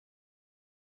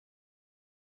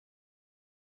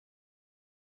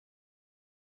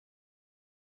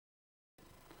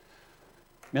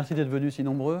Merci d'être venus si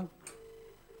nombreux.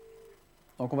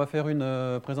 Donc on va faire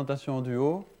une présentation en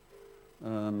duo.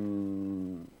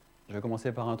 Je vais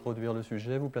commencer par introduire le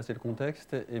sujet, vous placer le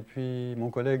contexte, et puis mon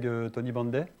collègue Antony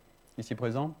Banday, ici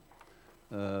présent,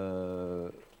 vous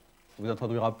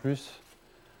introduira plus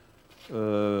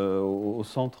au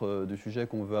centre du sujet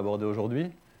qu'on veut aborder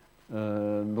aujourd'hui. Qui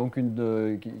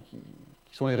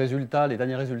sont les résultats, les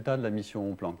derniers résultats de la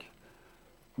mission PLANCK.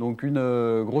 Donc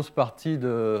une grosse partie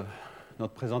de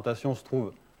notre présentation se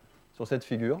trouve sur cette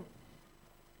figure.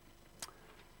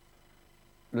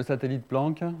 Le satellite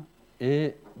PLANCK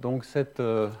et donc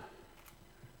peut-être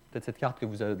cette carte que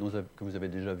vous avez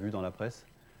déjà vue dans la presse,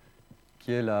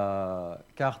 qui est la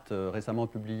carte récemment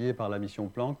publiée par la mission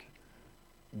PLANCK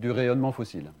du rayonnement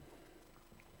fossile.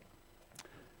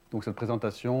 Donc cette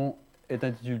présentation est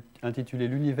intitulée «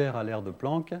 L'univers à l'ère de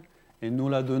Planck » et nous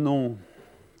la donnons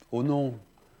au nom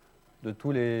de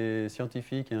tous les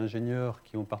scientifiques et ingénieurs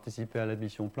qui ont participé à la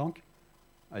mission Planck,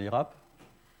 à l'IRAP,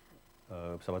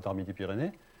 Observatoire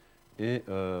Midi-Pyrénées, et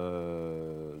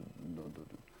en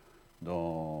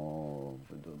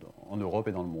Europe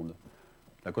et dans le monde.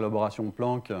 La collaboration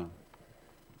Planck,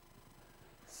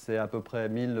 c'est à peu près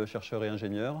 1000 chercheurs et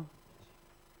ingénieurs.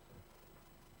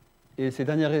 Et ces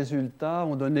derniers résultats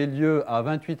ont donné lieu à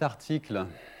 28 articles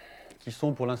qui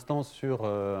sont pour l'instant sur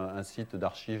un site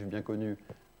d'archives bien connu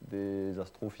des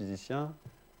astrophysiciens,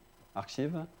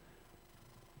 Archives.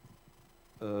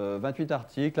 28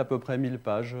 articles, à peu près 1000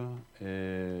 pages,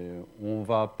 et on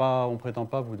ne prétend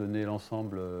pas vous donner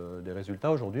l'ensemble des résultats.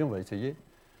 Aujourd'hui, on va essayer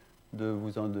de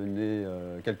vous en donner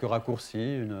quelques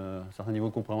raccourcis, un certain niveau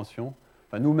de compréhension.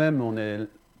 Enfin, nous-mêmes, on n'est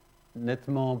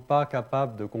nettement pas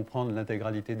capable de comprendre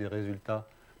l'intégralité des résultats,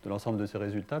 de l'ensemble de ces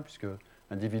résultats, puisque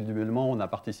individuellement, on a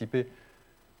participé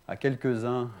à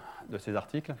quelques-uns de ces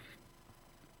articles.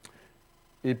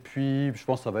 Et puis, je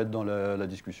pense que ça va être dans la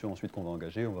discussion ensuite qu'on va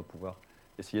engager. On va pouvoir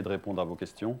essayer de répondre à vos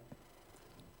questions.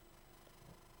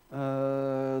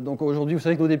 Donc aujourd'hui, vous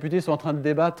savez que nos députés sont en train de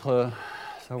débattre,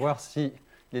 savoir s'il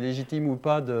est légitime ou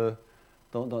pas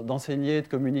d'enseigner, de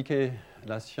communiquer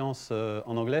la science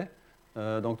en anglais.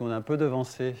 Donc on a un peu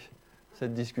devancé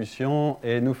cette discussion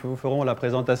et nous vous ferons la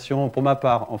présentation pour ma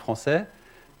part en français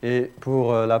et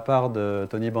pour la part de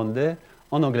Antony Banday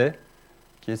en anglais,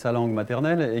 qui est sa langue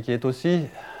maternelle et qui est aussi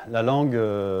la langue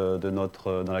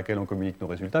dans laquelle on communique nos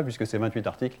résultats, puisque ces 28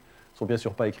 articles ne sont bien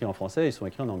sûr pas écrits en français, ils sont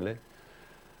écrits en anglais.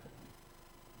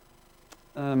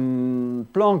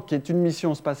 PLANCK est une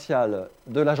mission spatiale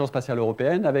de l'Agence spatiale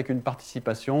européenne avec une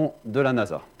participation de la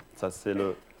NASA. Ça, c'est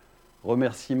le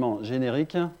remerciement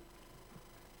générique.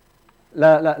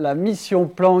 La mission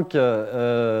PLANCK,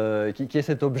 qui est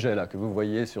cet objet-là que vous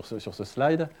voyez sur ce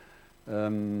slide,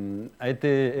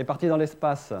 est partie dans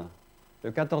l'espace le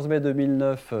 14 mai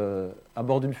 2009 à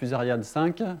bord d'une fusée Ariane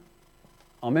 5,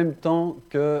 en même temps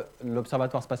que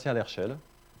l'Observatoire spatial Herschel.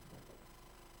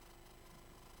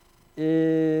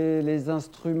 Et les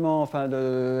instruments,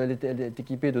 elle est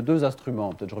équipée de 2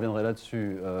 instruments, peut-être je reviendrai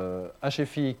là-dessus.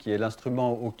 HFI, qui est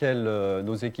l'instrument auquel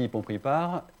nos équipes ont pris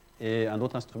part, et un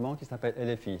autre instrument qui s'appelle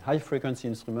LFI, High Frequency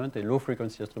Instrument et Low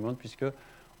Frequency Instrument, puisque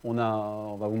on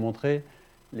va vous montrer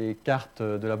les cartes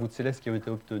de la voûte céleste qui ont été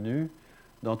obtenues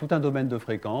dans tout un domaine de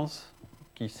fréquences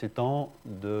qui s'étend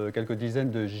de quelques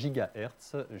dizaines de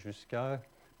gigahertz jusqu'à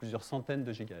plusieurs centaines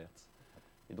de gigahertz.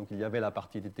 Et donc il y avait la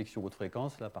partie détection haute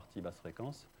fréquence, la partie basse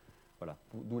fréquence. Voilà,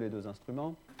 d'où les 2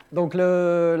 instruments. Donc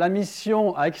la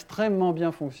mission a extrêmement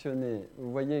bien fonctionné.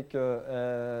 Vous voyez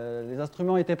que les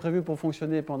instruments étaient prévus pour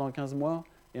fonctionner pendant 15 mois.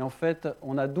 Et en fait,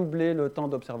 on a doublé le temps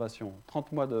d'observation,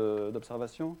 30 mois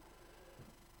d'observation.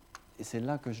 Et c'est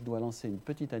là que je dois lancer une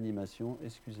petite animation.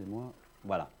 Excusez-moi.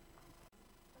 Voilà.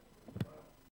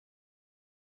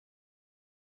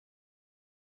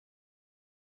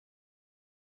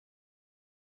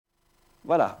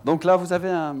 Voilà. Donc là, vous avez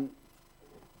une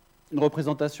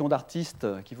représentation d'artiste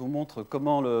qui vous montre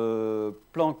comment le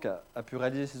Planck a pu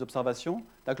réaliser ses observations.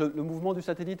 Le mouvement du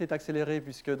satellite est accéléré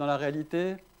puisque dans la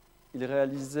réalité, il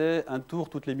réalisait un tour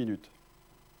toutes les minutes.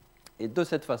 Et de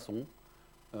cette façon,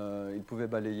 il pouvait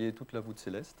balayer toute la voûte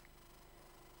céleste.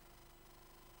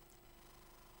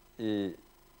 Et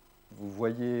vous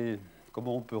voyez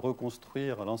comment on peut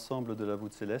reconstruire l'ensemble de la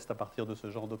voûte céleste à partir de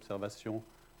ce genre d'observation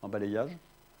en balayage.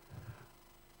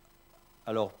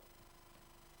 Alors,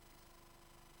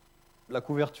 la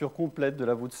couverture complète de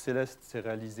la voûte céleste s'est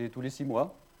réalisée tous les 6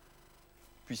 mois,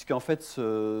 puisqu'en fait,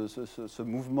 ce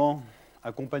mouvement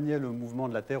accompagnait le mouvement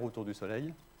de la Terre autour du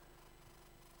Soleil.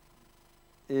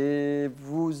 Et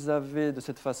vous avez de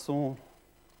cette façon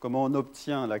comment on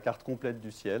obtient la carte complète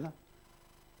du ciel.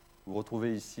 Vous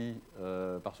retrouvez ici,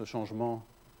 par ce changement,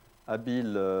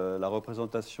 habile la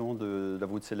représentation de la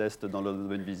voûte céleste dans le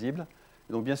domaine visible.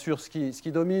 Et donc bien sûr, ce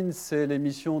qui domine, c'est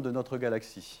l'émission de notre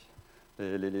galaxie,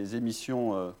 les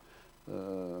émissions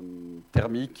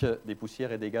thermiques des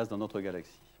poussières et des gaz dans notre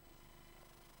galaxie.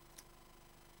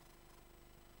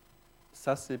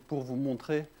 Ça, c'est pour vous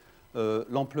montrer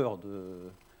l'ampleur de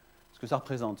ce que ça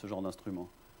représente, ce genre d'instrument.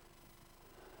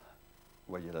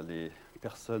 Vous voyez là les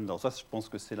personnes. Alors ça, je pense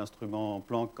que c'est l'instrument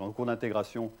Planck en cours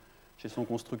d'intégration chez son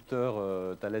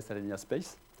constructeur Thales Alenia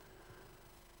Space.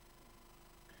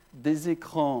 Des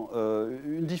écrans,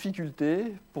 une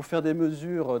difficulté pour faire des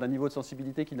mesures d'un niveau de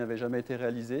sensibilité qui n'avait jamais été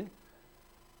réalisé,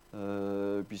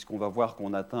 puisqu'on va voir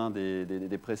qu'on atteint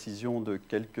des précisions de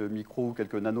quelques micros ou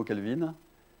quelques nanokelvin.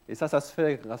 Et ça se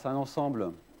fait grâce à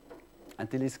un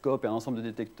télescope et un ensemble de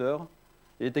détecteurs.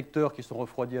 Les détecteurs qui sont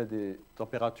refroidis à des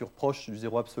températures proches du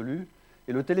zéro absolu,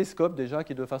 et le télescope déjà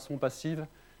qui de façon passive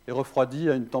est refroidi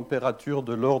à une température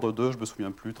de l'ordre de, je ne me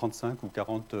souviens plus, 35 ou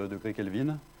 40 degrés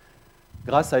Kelvin,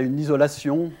 grâce à une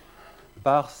isolation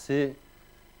par ces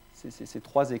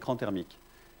 3 écrans thermiques.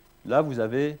 Là, vous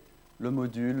avez le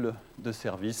module de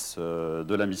service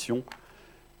de la mission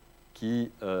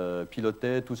qui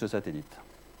pilotait tout ce satellite.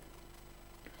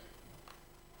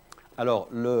 Alors,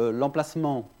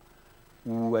 l'emplacement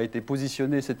où a été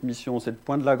positionnée cette mission, c'est le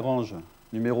point de Lagrange,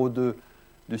 numéro 2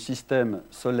 du système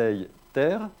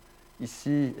Soleil-Terre.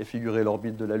 Ici est figurée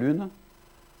l'orbite de la Lune.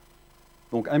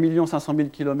 Donc 1 500 000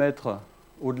 km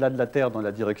au-delà de la Terre dans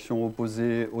la direction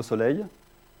opposée au Soleil.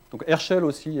 Donc Herschel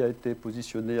aussi a été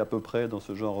positionné à peu près dans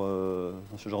ce genre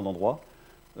d'endroit.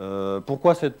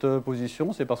 Pourquoi cette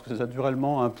position? C'est parce que c'est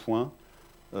naturellement un point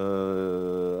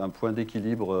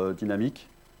d'équilibre dynamique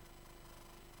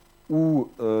où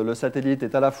le satellite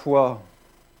est à la fois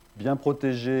bien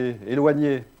protégé,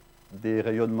 éloigné des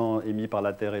rayonnements émis par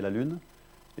la Terre et la Lune,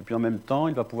 et puis en même temps,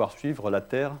 il va pouvoir suivre la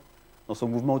Terre dans son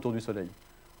mouvement autour du Soleil.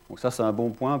 Donc ça, c'est un bon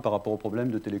point par rapport au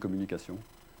problème de télécommunication.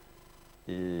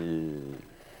 Et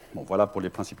bon, voilà pour les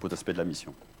principaux aspects de la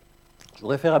mission. Je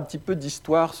voudrais faire un petit peu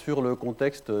d'histoire sur le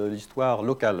contexte, l'histoire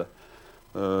locale,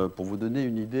 pour vous donner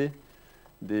une idée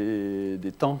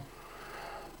des temps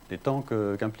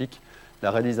qu'implique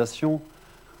la réalisation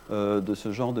de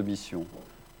ce genre de mission.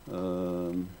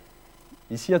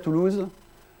 Ici à Toulouse,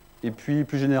 et puis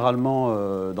plus généralement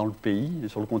dans le pays et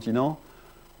sur le continent,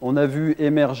 on a vu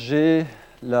émerger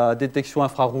la détection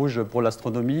infrarouge pour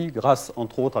l'astronomie grâce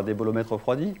entre autres à des bolomètres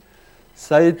refroidis.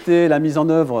 Ça a été la mise en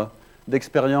œuvre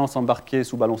d'expériences embarquées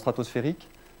sous ballons stratosphériques.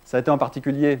 Ça a été en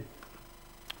particulier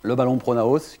le ballon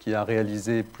Pronaos qui a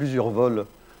réalisé plusieurs vols,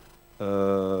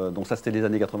 donc ça c'était les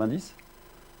années 90.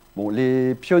 Bon,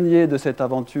 les pionniers de cette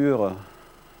aventure,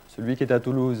 celui qui était à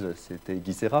Toulouse, c'était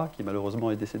Guy Serra, qui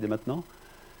malheureusement est décédé maintenant.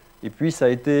 Et puis ça a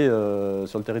été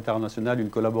sur le territoire national une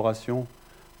collaboration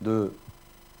de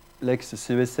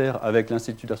l'ex-CESR avec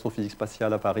l'Institut d'Astrophysique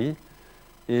spatiale à Paris,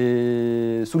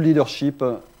 et sous le leadership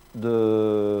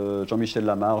de Jean-Michel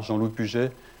Lamarre, Jean-Louis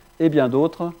Puget et bien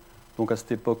d'autres. Donc à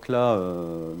cette époque-là,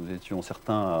 nous étions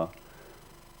certains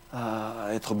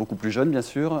à être beaucoup plus jeunes, bien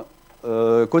sûr.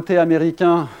 Côté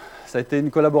américain, ça a été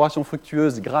une collaboration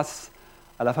fructueuse grâce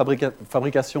à la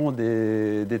fabrication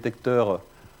des détecteurs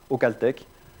au Caltech.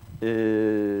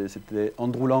 Et c'était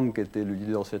Andrew Lang qui était le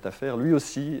leader de cette affaire. Lui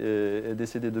aussi est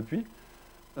décédé depuis.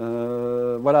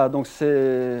 Voilà, donc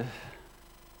c'est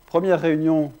première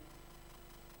réunion,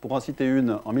 pour en citer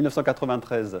une, en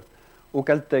 1993, au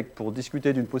Caltech pour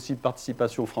discuter d'une possible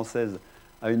participation française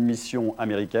à une mission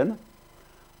américaine.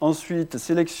 Ensuite,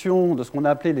 sélection de ce qu'on a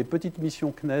appelé les petites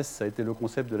missions CNES, ça a été le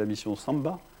concept de la mission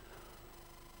Samba.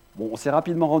 Bon, on s'est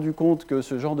rapidement rendu compte que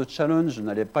ce genre de challenge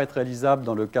n'allait pas être réalisable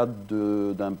dans le cadre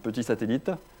d'un petit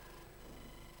satellite.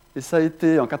 Et ça a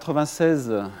été en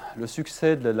 1996 le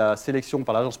succès de la sélection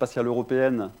par l'Agence spatiale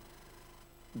européenne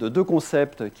de 2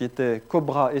 concepts qui étaient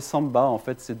Cobra et Samba. En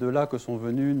fait, c'est de là que sont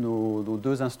venus nos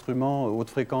 2 instruments haute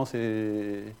fréquence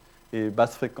et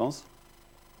basse fréquence.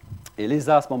 Et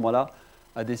l'ESA, à ce moment-là,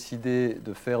 a décidé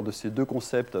de faire de ces 2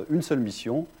 concepts une seule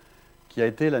mission, qui a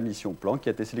été la mission PLANCK, qui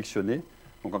a été sélectionnée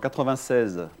donc en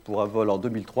 1996 pour un vol en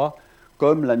 2003,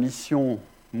 comme la mission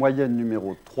moyenne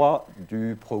numéro 3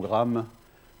 du programme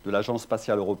de l'Agence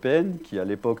spatiale européenne, qui à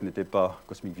l'époque n'était pas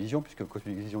Cosmic Vision, puisque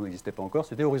Cosmic Vision n'existait pas encore,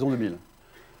 c'était Horizon 2000.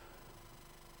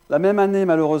 La même année,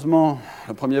 malheureusement,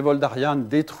 le premier vol d'Ariane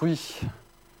détruit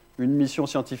une mission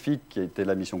scientifique qui a été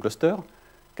la mission Cluster,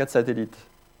 4 satellites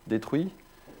détruits.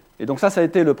 Et donc ça a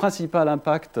été le principal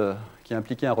impact qui a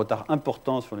impliqué un retard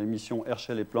important sur les missions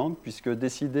Herschel et Planck, puisque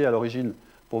décidé à l'origine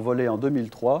pour voler en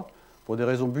 2003, pour des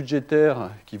raisons budgétaires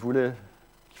qu'il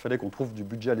fallait qu'on trouve du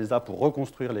budget à l'ESA pour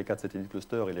reconstruire les 4 satellites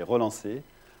clusters et les relancer.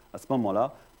 À ce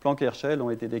moment-là, Planck et Herschel ont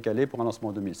été décalés pour un lancement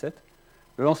en 2007.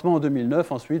 Le lancement en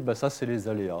 2009, ensuite, ça, c'est les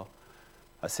aléas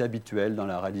assez habituels dans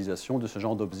la réalisation de ce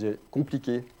genre d'objets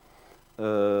compliqués.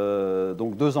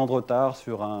 Donc 2 ans de retard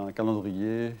sur un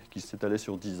calendrier qui s'étalait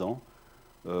sur 10 ans.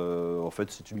 En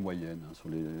fait, c'est une moyenne.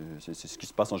 C'est ce qui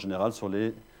se passe en général sur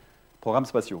les programmes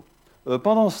spatiaux.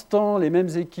 Pendant ce temps, les mêmes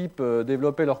équipes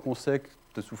développaient leurs concepts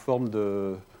sous forme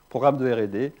de programmes de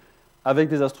R&D avec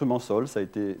des instruments sol, ça a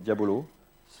été Diabolo,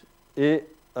 et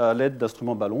à l'aide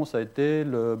d'instruments ballons, ça a été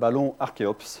le ballon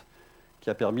Archeops, qui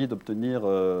a permis d'obtenir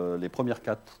les premières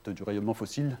cartes du rayonnement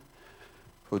fossile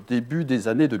au début des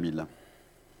années 2000.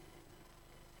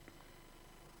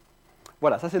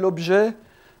 Voilà, ça c'est l'objet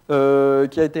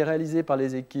qui a été réalisé par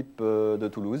les équipes de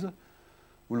Toulouse.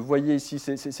 Vous le voyez ici,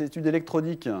 c'est une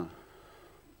électronique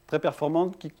très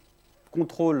performante qui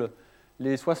contrôle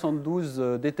les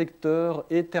 72 détecteurs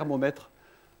et thermomètres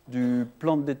du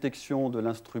plan de détection de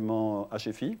l'instrument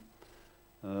HFI.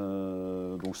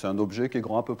 Donc c'est un objet qui est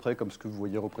grand à peu près comme ce que vous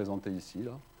voyez représenté ici.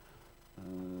 Là.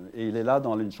 Et il est là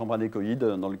dans une chambre anéchoïde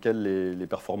dans laquelle les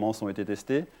performances ont été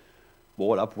testées. Bon,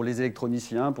 voilà, pour les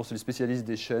électroniciens, pour les spécialistes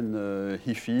des chaînes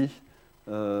Hi-Fi,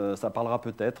 ça parlera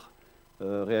peut-être.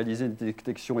 Réaliser une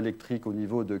détection électrique au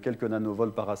niveau de quelques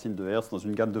nanovolts par racine de Hertz dans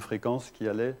une gamme de fréquences qui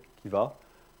va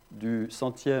du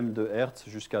centième de Hertz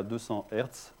jusqu'à 200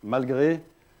 Hertz, malgré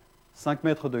 5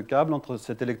 mètres de câble entre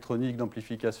cette électronique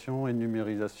d'amplification et de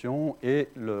numérisation et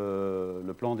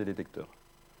le plan des détecteurs.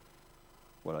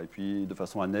 Voilà, et puis de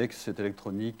façon annexe, cette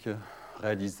électronique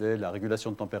réalisait la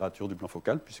régulation de température du plan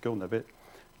focal, puisqu'on avait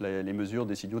les mesures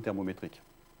des signaux thermométriques.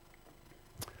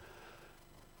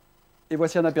 Et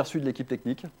voici un aperçu de l'équipe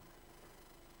technique.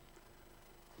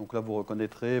 Donc là, vous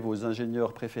reconnaîtrez vos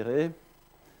ingénieurs préférés.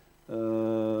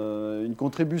 Une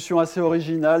contribution assez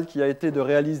originale qui a été de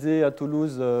réaliser à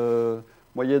Toulouse,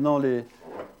 moyennant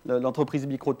l'entreprise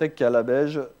Microtech qui est à la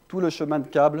Beige, tout le chemin de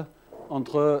câble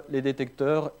entre les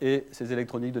détecteurs et ces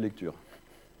électroniques de lecture.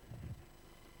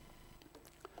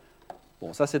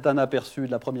 Bon, ça c'est un aperçu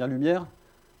de la première lumière.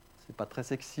 C'est pas très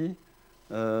sexy.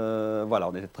 Voilà,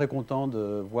 on était très content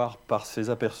de voir par ces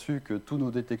aperçus que tous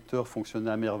nos détecteurs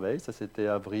fonctionnaient à merveille. Ça c'était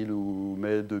avril ou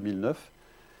mai 2009.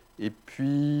 Et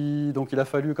puis, donc il a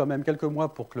fallu quand même quelques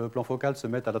mois pour que le plan focal se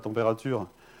mette à la température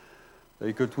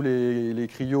et que tous les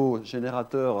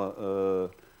cryogénérateurs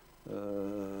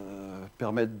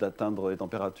permettent d'atteindre les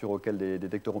températures auxquelles les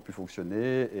détecteurs ont pu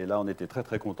fonctionner. Et là, on était très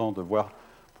très content de voir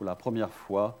pour la première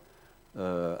fois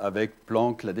avec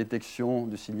Planck la détection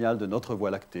du signal de notre Voie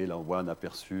lactée. Là, on voit un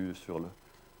aperçu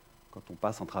quand on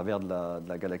passe en travers de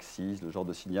la galaxie, le genre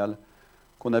de signal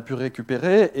qu'on a pu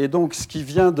récupérer. Et donc, ce qui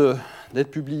vient d'être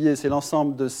publié, c'est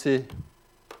l'ensemble de ces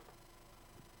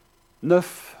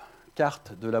 9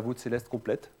 cartes de la voûte céleste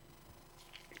complète,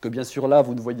 que bien sûr là,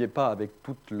 vous ne voyez pas avec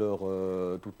toute leur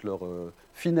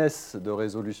finesse de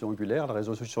résolution angulaire. La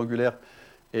résolution angulaire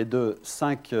est de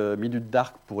 5 minutes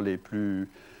d'arc pour les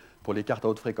cartes à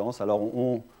haute fréquence. Alors,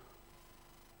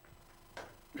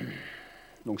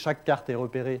 donc chaque carte est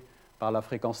repérée par la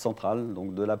fréquence centrale,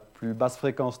 donc de la plus basse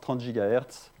fréquence 30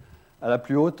 GHz à la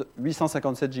plus haute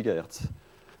 857 GHz.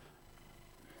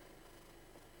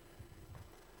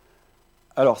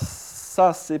 Alors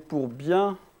ça, c'est pour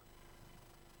bien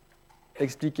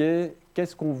expliquer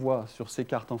qu'est-ce qu'on voit sur ces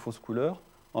cartes en fausse couleur.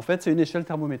 En fait, c'est une échelle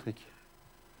thermométrique.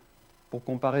 Pour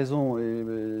comparaison,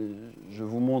 je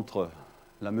vous montre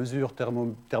la mesure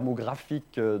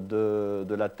thermographique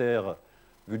de la Terre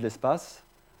vue de l'espace,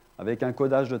 avec un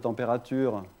codage de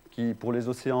température qui, pour les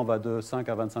océans, va de 5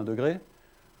 à 25 degrés,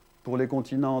 pour les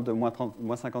continents, de moins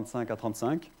 55 à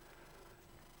 35.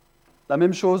 La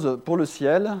même chose pour le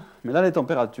ciel, mais là, les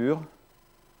températures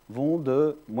vont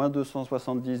de moins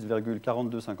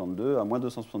 270,4252 à moins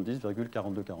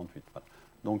 270,4248. Voilà.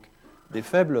 Donc, de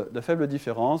faibles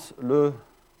différences. Le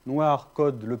noir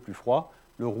code le plus froid,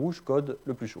 le rouge code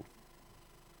le plus chaud.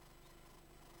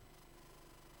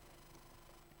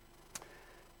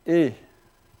 Et,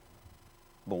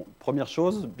 bon, première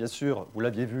chose, bien sûr, vous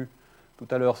l'aviez vu tout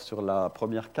à l'heure sur la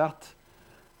première carte,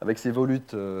 avec ces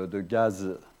volutes de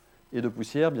gaz et de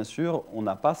poussière, bien sûr, on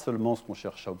n'a pas seulement ce qu'on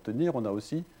cherche à obtenir, on a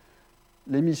aussi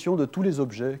l'émission de tous les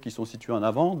objets qui sont situés en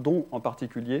avant, dont en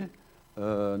particulier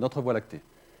notre Voie lactée.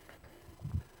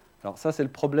 Alors ça, c'est le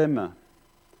problème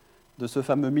de ce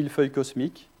fameux millefeuille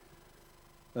cosmique.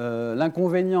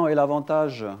 L'inconvénient et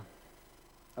l'avantage,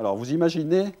 alors vous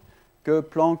imaginez que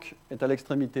Planck est à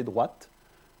l'extrémité droite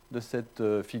de cette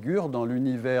figure dans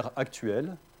l'univers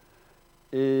actuel.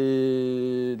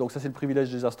 Et donc ça, c'est le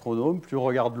privilège des astronomes. Plus on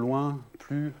regarde loin,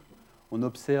 plus on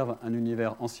observe un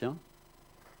univers ancien.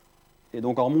 Et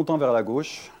donc en remontant vers la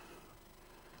gauche,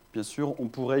 bien sûr, on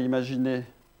pourrait imaginer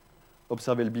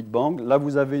observer le Big Bang. Là,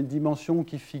 vous avez une dimension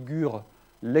qui figure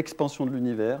l'expansion de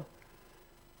l'univers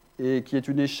et qui est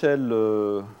une échelle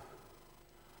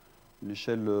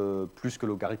plus que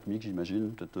logarithmique,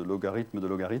 j'imagine, peut-être logarithme de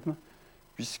logarithme,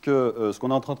 puisque ce qu'on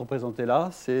est en train de représenter là,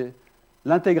 c'est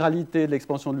l'intégralité de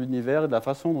l'expansion de l'univers et de la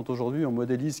façon dont aujourd'hui on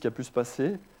modélise ce qui a pu se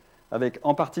passer, avec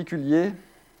en particulier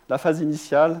la phase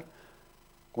initiale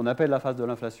qu'on appelle la phase de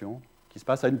l'inflation, qui se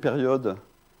passe à une période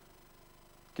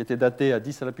qui était datée à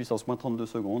 10 à la puissance moins 32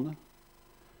 secondes.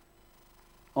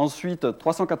 Ensuite,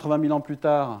 380 000 ans plus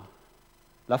tard,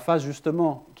 la phase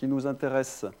justement qui nous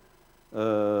intéresse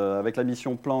avec la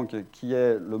mission Planck, qui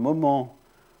est le moment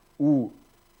où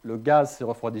le gaz s'est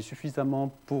refroidi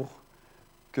suffisamment pour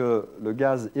que le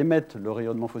gaz émette le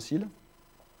rayonnement fossile.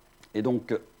 Et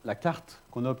donc, la carte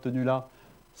qu'on a obtenue là,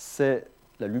 c'est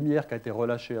la lumière qui a été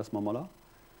relâchée à ce moment-là.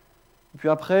 Puis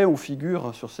après, on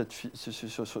figure sur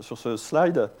ce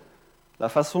slide la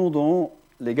façon dont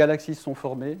les galaxies se sont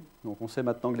formées. Donc, on sait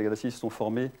maintenant que les galaxies se sont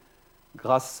formées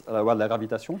grâce à la loi de la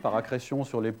gravitation, par accrétion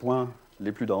sur les points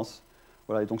les plus denses.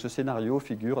 Voilà, et donc ce scénario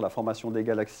figure la formation des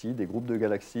galaxies, des groupes de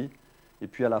galaxies, et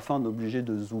puis à la fin, on est obligé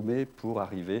de zoomer pour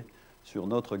arriver sur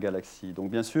notre galaxie.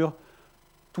 Donc bien sûr,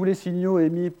 tous les signaux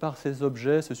émis par ces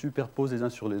objets se superposent les uns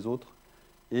sur les autres,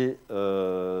 et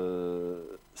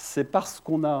c'est parce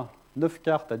qu'on a 9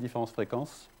 cartes à différentes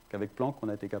fréquences qu'avec Planck, on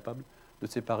a été capable de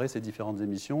séparer ces différentes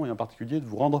émissions, et en particulier de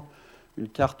vous rendre une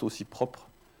carte aussi propre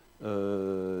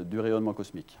du rayonnement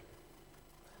cosmique.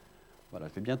 Voilà,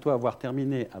 je vais bientôt avoir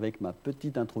terminé avec ma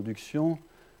petite introduction.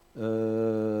 Alors,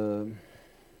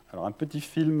 un petit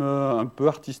film un peu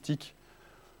artistique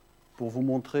pour vous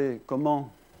montrer comment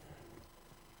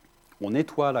on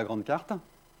nettoie la grande carte.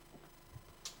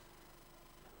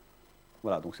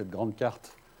 Voilà, donc cette grande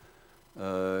carte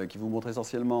qui vous montre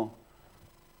essentiellement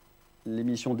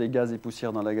l'émission des gaz et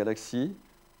poussières dans la galaxie.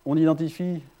 On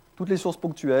identifie toutes les sources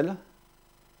ponctuelles.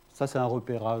 Ça, c'est un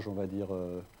repérage, on va dire,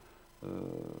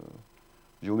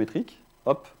 géométrique.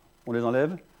 Hop, on les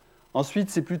enlève. Ensuite,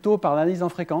 c'est plutôt par l'analyse en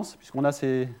fréquences, puisqu'on a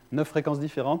ces 9 fréquences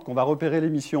différentes, qu'on va repérer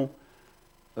l'émission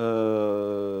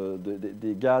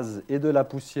des gaz et de la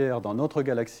poussière dans notre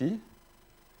galaxie,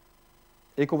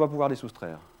 et qu'on va pouvoir les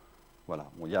soustraire. Voilà.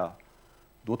 Bon, il y a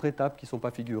d'autres étapes qui ne sont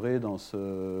pas figurées dans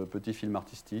ce petit film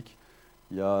artistique.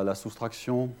 Il y a la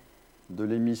soustraction de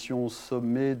l'émission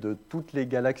sommet de toutes les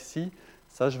galaxies.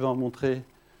 Ça, je vais en montrer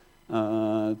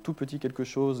un tout petit quelque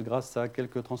chose grâce à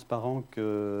quelques transparents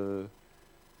que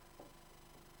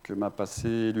m'a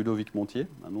passé Ludovic Montier,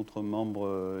 un autre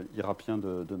membre irapien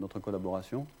de notre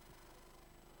collaboration.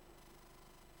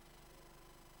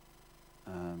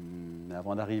 Mais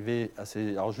avant d'arriver à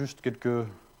ces... Alors juste quelques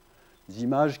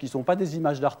images qui ne sont pas des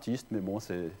images d'artistes, mais bon,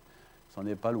 ça n'en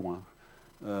est pas loin.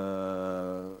 Je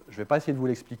ne vais pas essayer de vous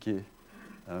l'expliquer.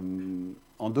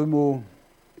 En 2 mots,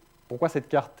 pourquoi cette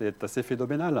carte est assez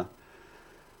phénoménale?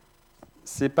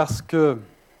 C'est parce que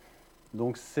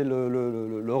c'est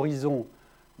l'horizon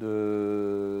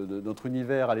de notre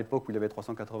univers à l'époque où il avait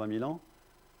 380 000 ans.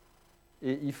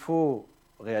 Et il faut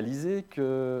réaliser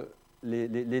que les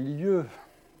lieux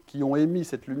qui ont émis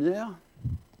cette lumière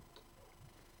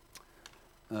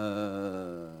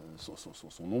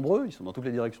sont nombreux, ils sont dans toutes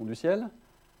les directions du ciel,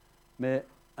 mais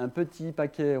un petit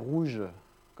paquet rouge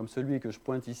comme celui que je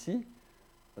pointe ici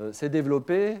s'est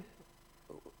développé,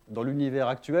 dans l'univers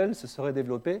actuel, se serait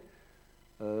développé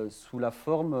sous la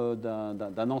forme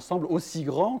d'un ensemble aussi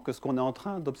grand que ce qu'on est en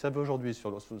train d'observer aujourd'hui,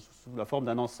 sous la forme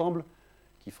d'un ensemble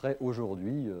qui ferait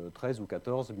aujourd'hui 13 ou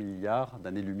 14 milliards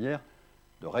d'années-lumière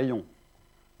de rayons.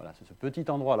 Voilà, c'est ce petit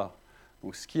endroit-là.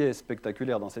 Donc ce qui est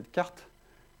spectaculaire dans cette carte,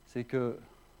 c'est que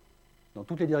dans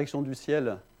toutes les directions du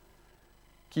ciel,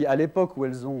 qui, à l'époque où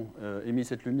elles ont émis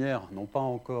cette lumière, n'ont pas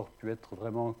encore pu être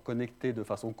vraiment connectées de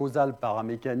façon causale par un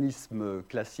mécanisme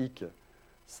classique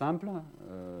simple,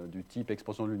 du type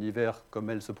expansion de l'univers comme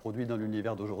elle se produit dans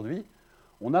l'univers d'aujourd'hui,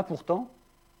 on a pourtant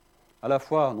à la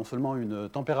fois non seulement une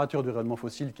température du rayonnement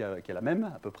fossile qui est la même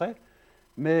à peu près,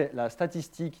 mais la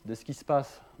statistique de ce qui se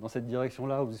passe dans cette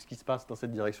direction-là ou de ce qui se passe dans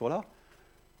cette direction-là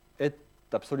est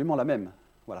absolument la même.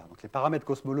 Voilà. Donc les paramètres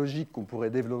cosmologiques qu'on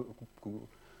pourrait développer...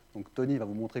 Donc Tony va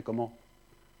vous montrer comment,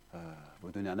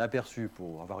 vous donner un aperçu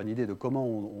pour avoir une idée de comment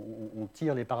on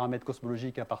tire les paramètres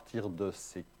cosmologiques à partir de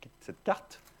cette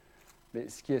carte. Mais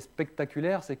ce qui est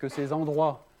spectaculaire, c'est que ces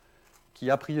endroits qui,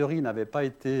 a priori, n'avaient pas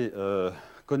été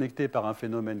connectés par un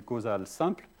phénomène causal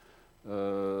simple,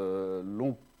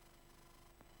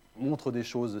 montrent des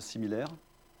choses similaires.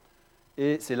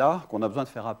 Et c'est là qu'on a besoin de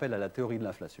faire appel à la théorie de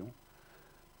l'inflation.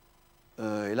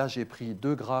 Et là, j'ai pris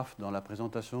 2 graphes dans la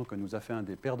présentation que nous a fait un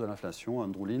des pères de l'inflation,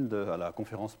 Andrew Lind, à la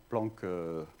conférence PLANCK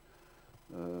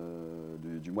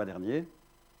du mois dernier.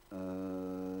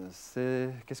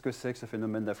 Qu'est-ce que c'est que ce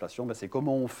phénomène d'inflation? C'est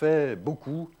comment on fait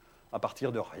beaucoup à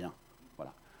partir de rien.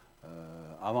 Voilà.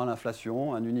 Avant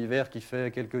l'inflation, un univers qui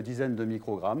fait quelques dizaines de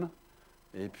microgrammes,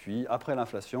 et puis après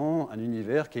l'inflation, un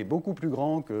univers qui est beaucoup plus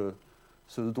grand que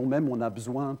ce dont même on a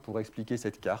besoin pour expliquer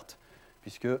cette carte,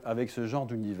 puisque avec ce genre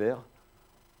d'univers,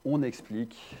 on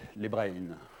explique les brains,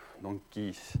 donc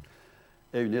qui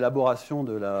est une élaboration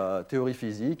de la théorie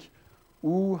physique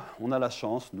où on a la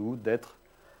chance, nous, d'être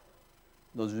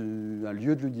dans un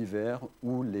lieu de l'univers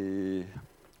où les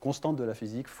constantes de la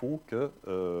physique font que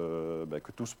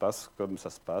tout se passe comme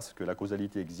ça se passe, que la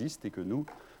causalité existe et que nous,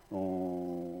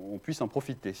 on puisse en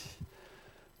profiter.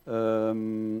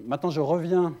 Maintenant, je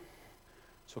reviens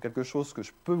sur quelque chose que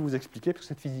je peux vous expliquer, parce que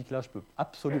cette physique-là, je ne peux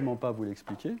absolument pas vous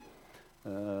l'expliquer.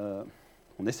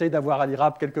 On essaye d'avoir à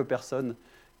l'IRAP quelques personnes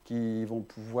qui vont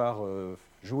pouvoir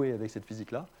jouer avec cette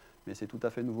physique-là, mais c'est tout à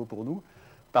fait nouveau pour nous.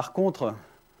 Par contre,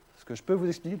 ce que je peux vous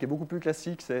expliquer, qui est beaucoup plus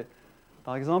classique, c'est,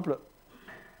 par exemple,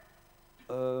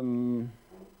 une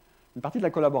partie de la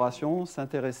collaboration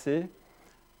s'intéressait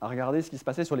à regarder ce qui se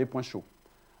passait sur les points chauds.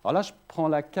 Alors là, je prends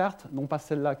la carte, non pas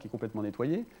celle-là qui est complètement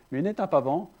nettoyée, mais une étape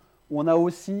avant, où on a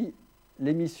aussi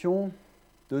l'émission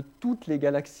de toutes les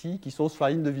galaxies qui sont sur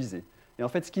la ligne de visée. Et en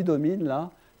fait, ce qui domine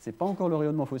là, ce n'est pas encore le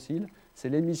rayonnement fossile, c'est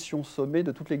l'émission sommée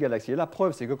de toutes les galaxies. Et la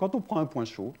preuve, c'est que quand on prend un point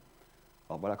chaud,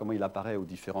 alors voilà comment il apparaît aux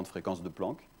différentes fréquences de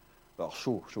Planck. Alors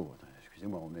chaud,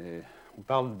 excusez-moi, on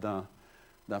parle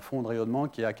d'un fond de rayonnement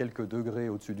qui est à quelques degrés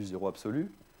au-dessus du zéro absolu.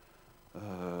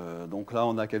 Donc là,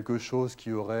 on a quelque chose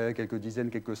qui aurait quelques dizaines,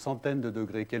 quelques centaines de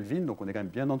degrés Kelvin, donc on est quand même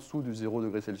bien en dessous du 0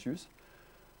 degré Celsius.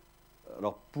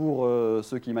 Alors pour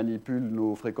ceux qui manipulent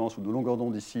nos fréquences ou nos longueurs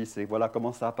d'onde ici, c'est voilà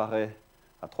comment ça apparaît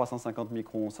à 350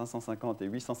 microns, 550 et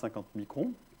 850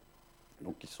 microns,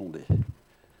 donc qui sont des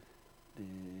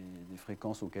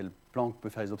fréquences auxquelles Planck peut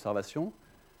faire les observations.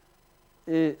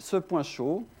 Et ce point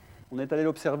chaud, on est allé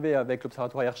l'observer avec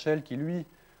l'Observatoire Herschel, qui lui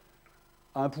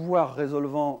a un pouvoir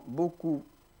résolvant beaucoup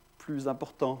plus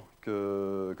important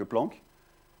que Planck.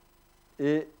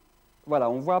 Et voilà,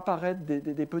 on voit apparaître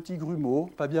des petits grumeaux,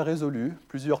 pas bien résolus,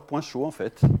 plusieurs points chauds en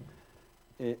fait.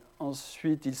 Et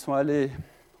ensuite, ils sont allés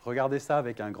regarder ça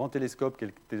avec un grand télescope, qui est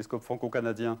le télescope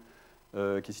franco-canadien, qui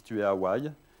est situé à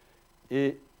Hawaï.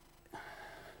 Et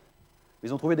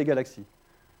ils ont trouvé des galaxies.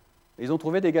 Et ils ont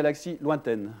trouvé des galaxies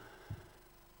lointaines.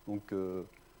 Donc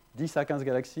 10 à 15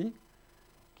 galaxies,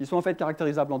 qui sont en fait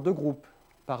caractérisables en 2 groupes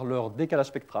par leur décalage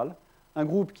spectral. Un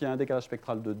groupe qui a un décalage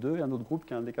spectral de 2 et un autre groupe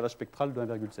qui a un décalage spectral de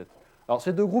 1,7. Alors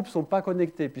ces 2 groupes ne sont pas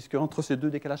connectés, puisque entre ces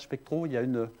 2 décalages spectraux, il y a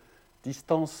une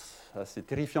distance assez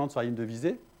terrifiante sur la ligne de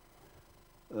visée.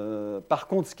 Par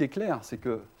contre, ce qui est clair, c'est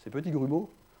que ces petits grumeaux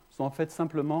sont en fait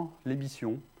simplement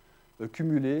l'émission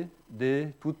cumulée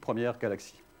des toutes premières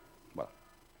galaxies. Voilà.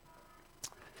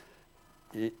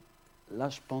 Et là,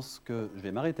 je pense que je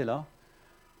vais m'arrêter là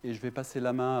et je vais passer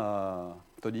la main à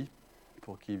Tony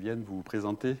pour qu'il vienne vous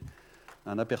présenter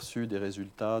un aperçu des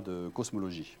résultats de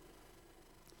cosmologie.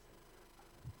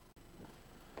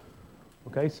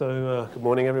 Okay, so good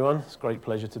morning, everyone. It's a great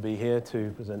pleasure to be here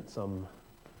to present some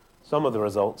of the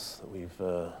results that we've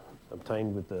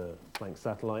obtained with the PLANCK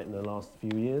satellite in the last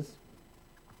few years.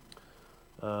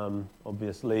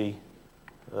 Obviously,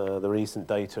 the recent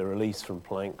data release from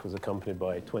PLANCK was accompanied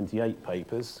by 28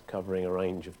 papers covering a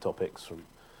range of topics from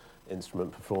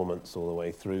instrument performance all the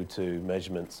way through to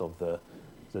measurements of the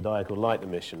zodiacal light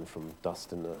emission from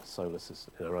dust in the solar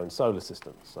system, in our own solar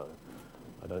system. So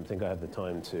I don't think I have the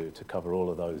time to cover all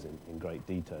of those in great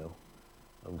detail.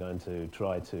 I'm going to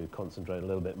try to concentrate a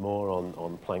little bit more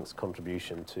on Planck's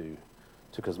contribution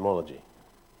to cosmology.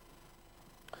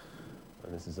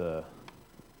 And this is, of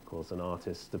course, an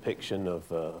artist's depiction of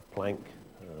Planck,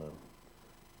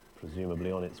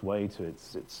 presumably on its way to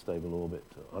its stable orbit,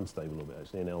 unstable orbit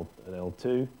actually, in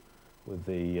L2, with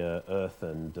the Earth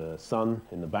and Sun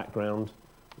in the background.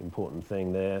 The important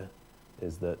thing there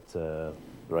is that the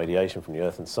radiation from the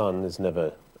Earth and Sun is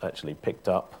never actually picked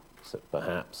up, except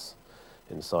perhaps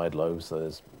in side lobes. So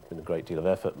there's been a great deal of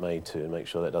effort made to make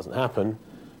sure that doesn't happen,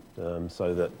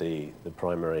 so that the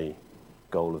primary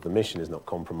goal of the mission is not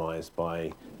compromised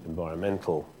by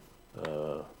environmental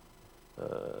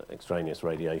extraneous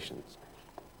radiations.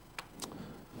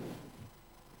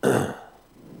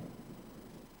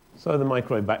 So the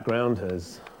microwave background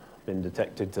has been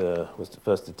detected, was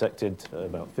first detected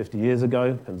about 50 years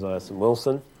ago, Penzias and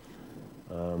Wilson.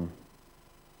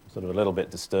 Sort of a little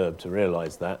bit disturbed to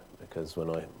realize that, because when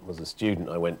I was a student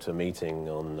I went to a meeting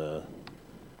on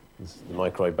This is the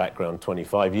microwave background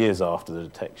 25 years after the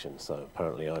detection, so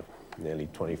apparently I'm nearly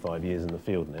 25 years in the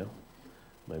field now.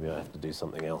 Maybe I have to do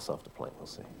something else after Planck, we'll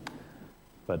see.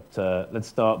 But let's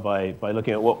start by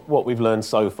looking at what we've learned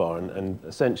so far, and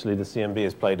essentially the CMB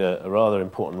has played a rather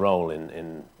important role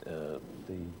in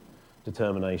the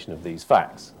determination of these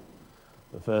facts.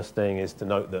 The first thing is to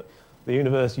note that the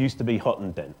universe used to be hot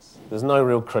and dense. There's no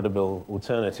real credible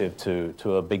alternative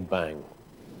to a Big Bang,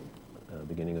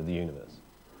 beginning of the universe.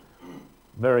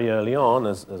 Very early on,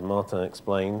 as Martin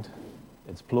explained,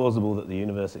 it's plausible that the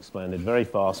universe expanded very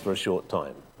fast for a short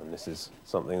time, and this is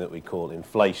something that we call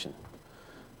inflation.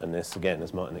 And this, again,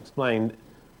 as Martin explained,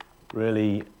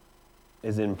 really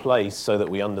is in place so that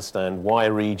we understand why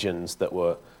regions that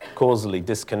were causally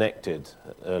disconnected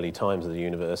at early times of the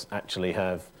universe actually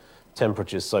have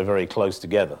temperatures so very close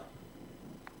together.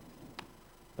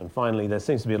 And finally, there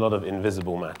seems to be a lot of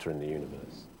invisible matter in the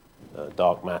universe,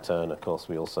 dark matter, and of course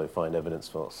we also find evidence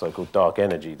for so-called dark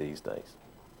energy these days.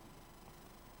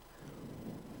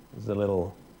 There's a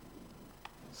little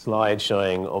slide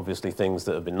showing obviously things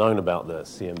that have been known about the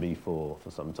CMB for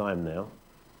some time now.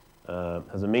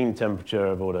 Has a mean temperature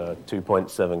of order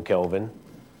 2.7 Kelvin,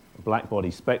 a black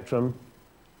body spectrum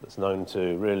that's known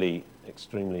to really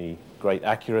extremely great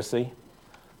accuracy,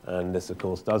 and this of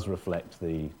course does reflect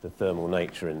the thermal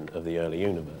nature of the early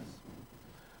universe.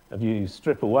 If you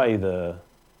strip away the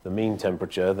mean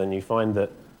temperature, then you find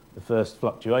that the first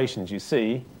fluctuations you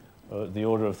see are at the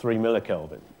order of 3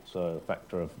 millikelvin. So a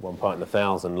factor of 1 part in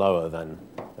 1,000 lower than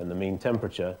the mean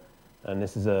temperature. And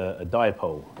this is a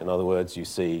dipole. In other words, you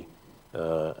see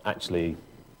actually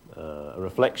a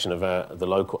reflection of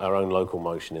our own local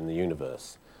motion in the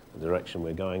universe. The direction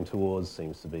we're going towards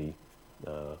seems to be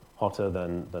hotter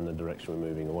than the direction we're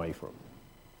moving away from.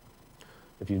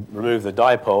 If you remove the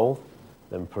dipole,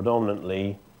 then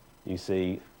predominantly you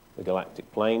see the galactic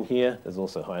plane here. There's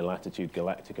also high latitude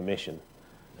galactic emission.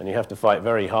 And you have to fight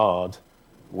very hard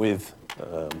with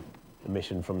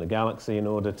emission from the galaxy in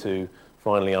order to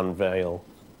finally unveil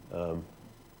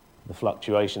the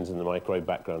fluctuations in the microwave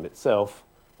background itself,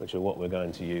 which are what we're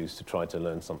going to use to try to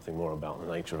learn something more about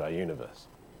the nature of our universe.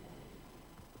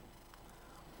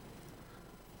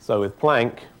 So with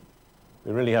Planck,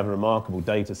 we really have a remarkable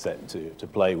data set to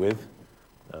play with.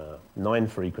 9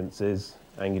 frequencies,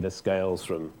 angular scales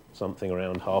from something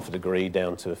around half a degree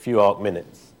down to a few arc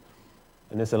minutes.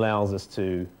 And this allows us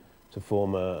to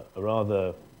form a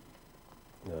rather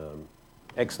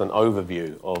excellent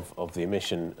overview of the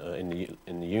emission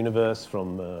in the universe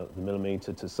from the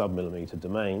millimeter to submillimeter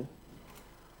domain.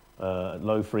 At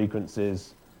low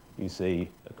frequencies, you see,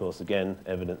 of course, again,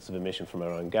 evidence of emission from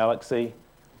our own galaxy,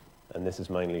 and this is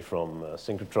mainly from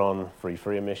synchrotron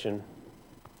free emission.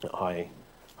 At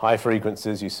high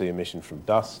frequencies, you see emission from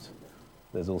dust.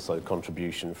 There's also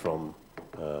contribution from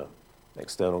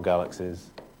external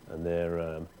galaxies and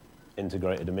their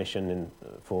integrated emission in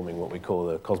forming what we call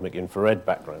the cosmic infrared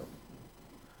background,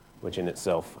 which in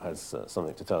itself has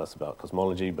something to tell us about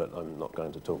cosmology, but I'm not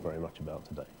going to talk very much about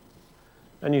today.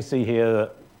 And you see here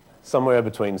that somewhere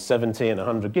between 70 and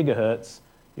 100 gigahertz,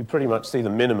 you pretty much see the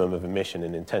minimum of emission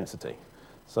in intensity.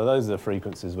 So those are the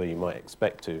frequencies where you might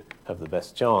expect to have the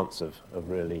best chance of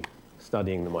really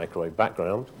studying the microwave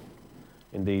background.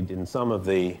 Indeed, in some of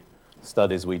the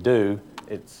studies we do,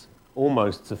 it's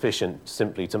almost sufficient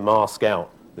simply to mask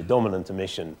out the dominant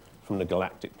emission from the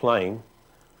galactic plane,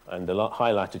 and the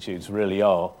high latitudes really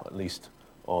are, at least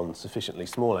on sufficiently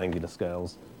small angular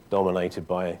scales, dominated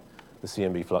by the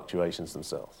CMB fluctuations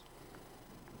themselves.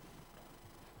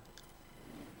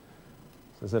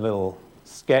 So there's a little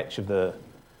sketch of the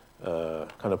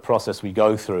kind of process we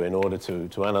go through in order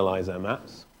to analyze our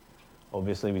maps.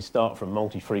 Obviously, we start from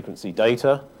multi-frequency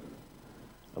data,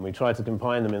 and we try to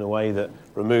combine them in a way that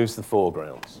removes the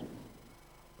foregrounds.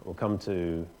 We'll come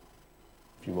to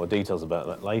a few more details about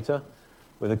that later.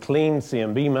 With a clean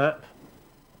CMB map,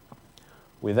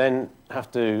 we then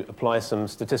have to apply some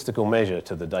statistical measure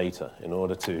to the data in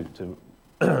order to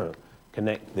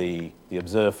connect the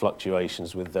observed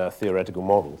fluctuations with theoretical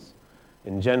models.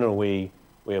 In general, we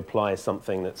apply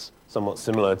something that's somewhat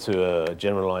similar to a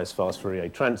generalized fast Fourier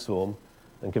transform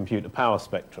and compute a power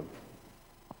spectrum.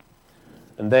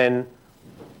 And then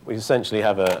we essentially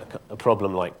have a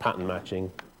problem like pattern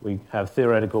matching. We have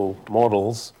theoretical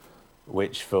models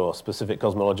which, for specific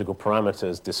cosmological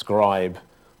parameters, describe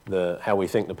how we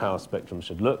think the power spectrum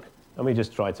should look, and we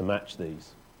just try to match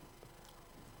these.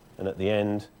 And at the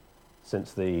end,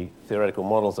 since the theoretical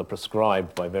models are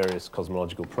prescribed by various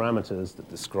cosmological parameters that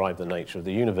describe the nature of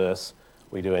the universe,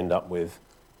 we do end up with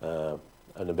an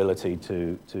ability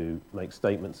to make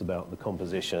statements about the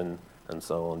composition and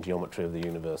so on, geometry of the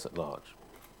universe at large.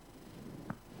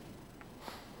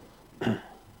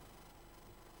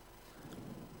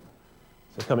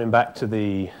 So coming back to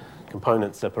the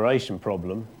component separation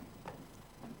problem,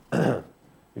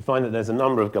 we find that there's a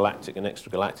number of galactic and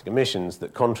extragalactic emissions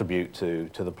that contribute to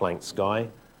the Planck sky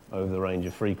over the range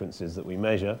of frequencies that we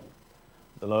measure.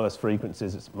 The lowest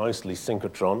frequencies, it's mostly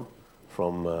synchrotron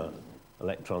from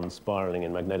electrons spiraling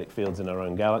in magnetic fields in our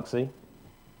own galaxy.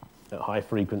 At high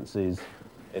frequencies,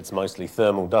 it's mostly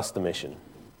thermal dust emission.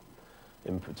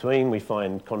 In between, we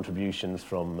find contributions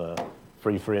from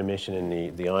free emission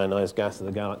in the ionized gas of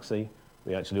the galaxy.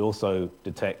 We actually also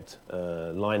detect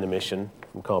line emission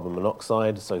from carbon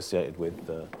monoxide associated with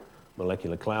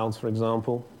molecular clouds, for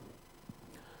example.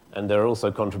 And there are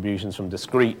also contributions from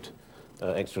discrete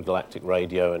extragalactic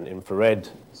radio and infrared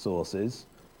sources.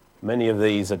 Many of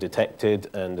these are detected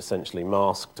and essentially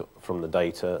masked from the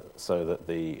data so that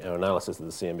our analysis of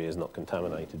the CMB is not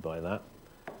contaminated by that.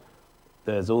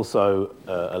 There's also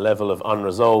a level of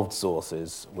unresolved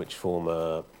sources which form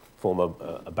a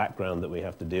background that we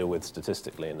have to deal with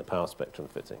statistically in the power spectrum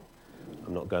fitting.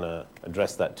 I'm not going to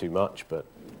address that too much, but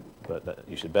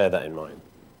you should bear that in mind.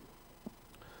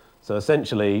 So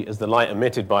essentially, as the light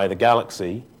emitted by the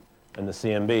galaxy and the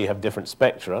CMB have different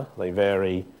spectra, they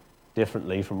vary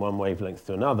differently from one wavelength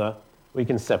to another, we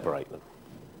can separate them.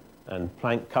 And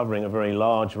Planck covering a very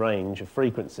large range of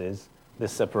frequencies,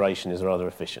 this separation is rather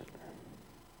efficient.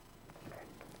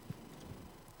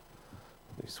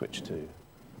 We switch to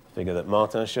a figure that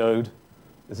Martin showed.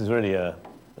 This is really an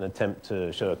attempt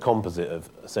to show a composite of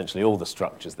essentially all the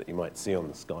structures that you might see on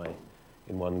the sky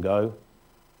in one go.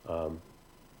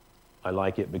 I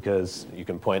like it because you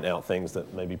can point out things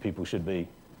that maybe people should be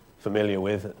familiar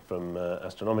with from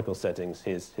astronomical settings.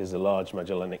 Here's a large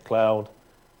Magellanic Cloud,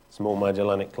 small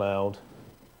Magellanic Cloud.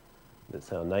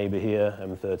 That's our neighbor here,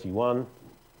 M31.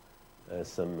 There's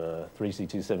some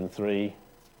 3C273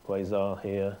 quasar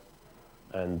here.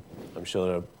 And I'm sure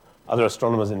there are other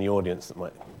astronomers in the audience that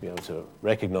might be able to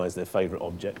recognize their favorite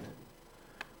object.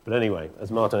 But anyway,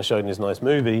 as Martin showed in his nice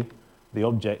movie, the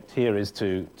object here is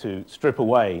to strip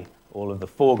away all of the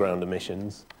foreground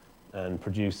emissions and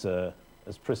produce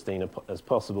as pristine as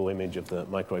possible image of the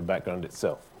microwave background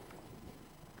itself.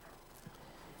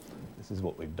 This is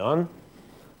what we've done.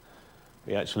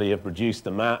 We actually have produced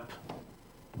a map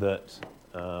that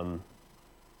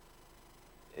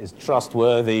is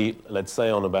trustworthy, let's say,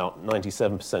 on about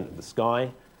 97% of the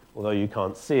sky. Although you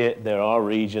can't see it, there are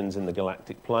regions in the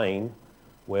galactic plane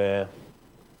where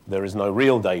there is no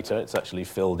real data. It's actually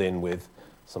filled in with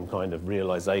some kind of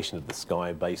realization of the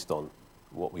sky based on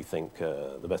what we think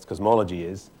the best cosmology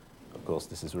is. Of course,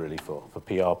 this is really for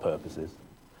PR purposes.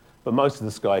 But most of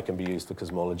the sky can be used for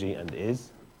cosmology and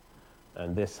is.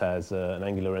 And this has an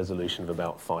angular resolution of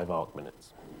about 5 arc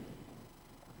minutes.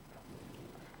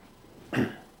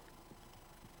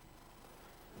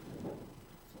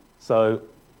 So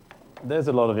there's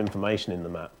a lot of information in the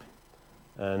map.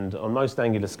 And on most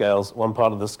angular scales, one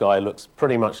part of the sky looks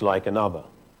pretty much like another.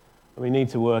 And we need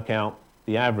to work out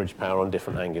the average power on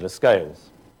different angular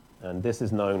scales. And this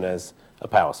is known as a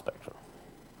power spectrum.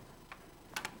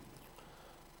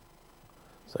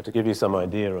 So to give you some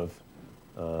idea of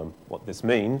what this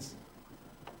means,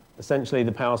 essentially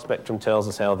the power spectrum tells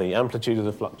us how the amplitude of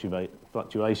the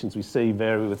fluctuations we see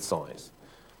vary with size.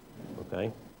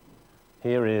 Okay?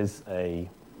 Here is an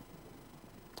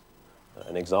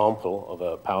example of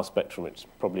a power spectrum which is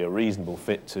probably a reasonable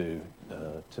fit to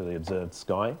the observed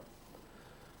sky.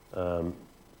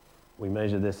 We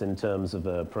measure this in terms of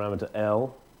a parameter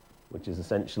L, which is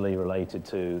essentially related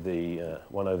to the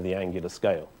 1 over the angular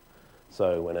scale.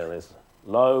 So when L is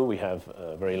low, we have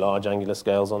very large angular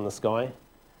scales on the sky.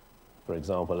 For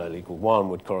example, L equal 1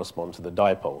 would correspond to the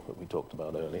dipole that we talked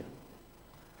about earlier.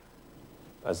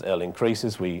 As L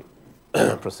increases, we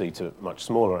proceed to much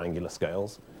smaller angular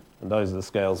scales. And those are the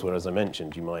scales where, as I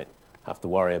mentioned, you might have to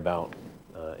worry about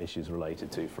issues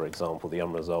related to, for example, the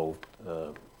unresolved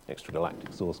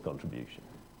extragalactic source contribution.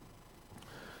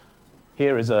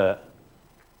 Here is a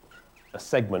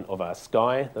segment of our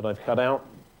sky that I've cut out.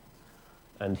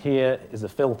 And here is a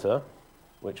filter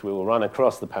which we will run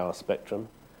across the power spectrum.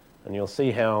 And you'll see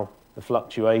how the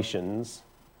fluctuations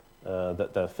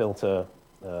that the filter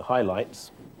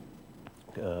highlights,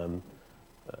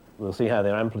 we'll see how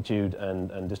their amplitude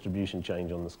and distribution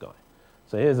change on the sky.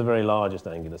 So here's the very largest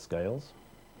angular scales,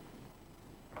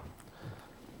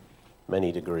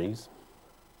 many degrees.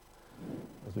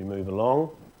 As we move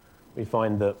along, we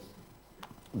find that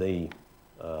the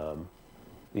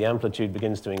amplitude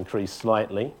begins to increase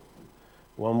slightly.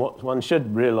 What one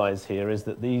should realize here is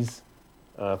that these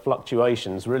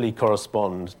fluctuations really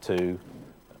correspond to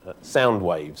sound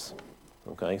waves.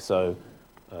 Okay, so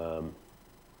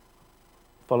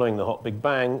following the hot Big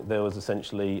Bang, there was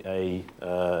essentially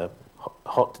a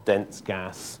hot, dense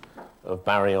gas of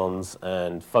baryons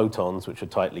and photons which are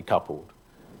tightly coupled.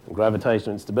 And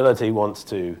gravitational instability wants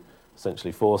to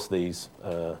essentially force the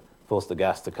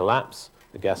gas to collapse.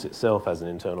 The gas itself has an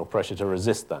internal pressure to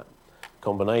resist that. The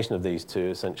combination of these two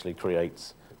essentially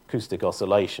creates acoustic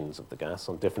oscillations of the gas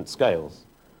on different scales.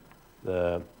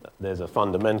 There's a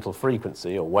fundamental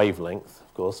frequency or wavelength,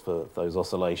 of course, for those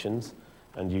oscillations,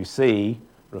 and you see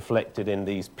reflected in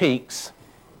these peaks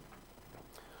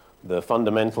the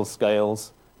fundamental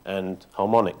scales and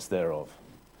harmonics thereof.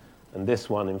 And this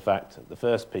one, in fact, the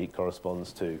first peak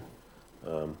corresponds to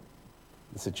the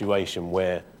situation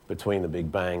where between the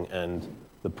Big Bang and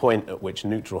the point at which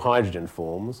neutral hydrogen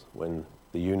forms, when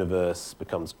the universe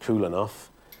becomes cool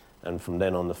enough, and from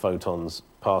then on the photons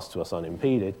pass to us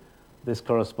unimpeded, this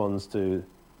corresponds to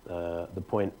the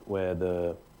point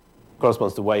where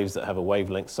corresponds to waves that have a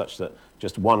wavelength such that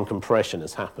just one compression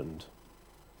has happened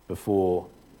before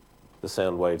the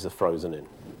sound waves are frozen in.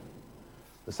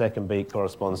 The second peak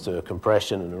corresponds to a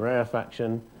compression and a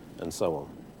rarefaction, and so on.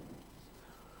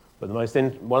 But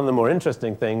one of the more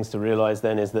interesting things to realize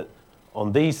then is that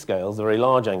on these scales, the very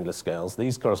large angular scales,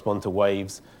 these correspond to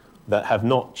waves that have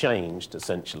not changed,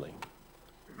 essentially,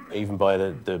 even by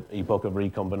the epoch of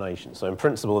recombination. So in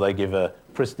principle, they give a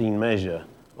pristine measure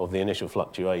of the initial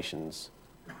fluctuations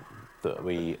that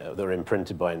are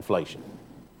imprinted by inflation.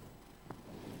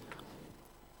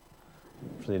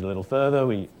 Proceed a little further,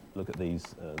 we look at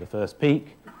these, the first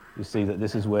peak. You see that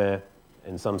this is where,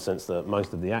 in some sense,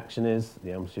 most of the action is.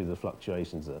 The amplitude of the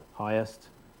fluctuations are highest.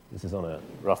 This is on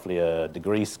roughly a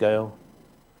degree scale.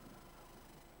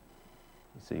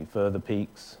 You see further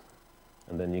peaks,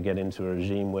 and then you get into a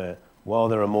regime where, while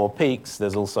there are more peaks,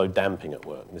 there's also damping at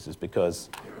work. This is because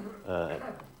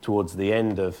towards the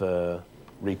end of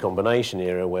recombination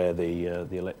era, where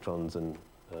the electrons and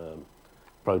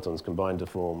protons combine to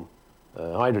form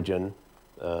hydrogen,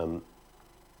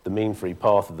 the mean free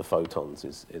path of the photons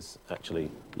is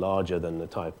actually larger than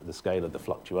the scale of the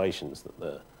fluctuations that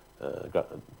the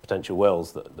potential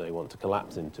wells that they want to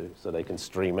collapse into, so they can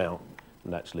stream out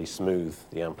and actually smooth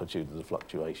the amplitude of the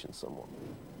fluctuations somewhat.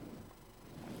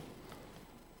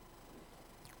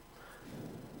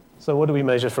 So what do we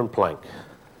measure from Planck?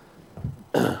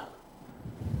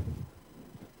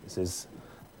 This is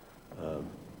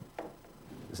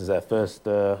our first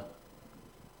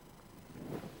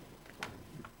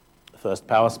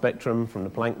power spectrum from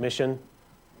the Planck mission.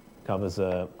 Covers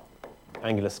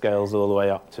angular scales all the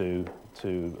way up to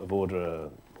of order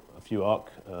a few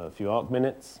arc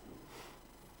minutes.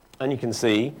 And you can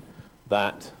see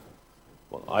that,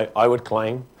 well, I would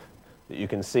claim that you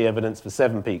can see evidence for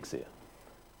 7 peaks here.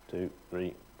 2,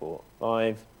 3, 4,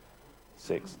 5,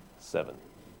 6, 7.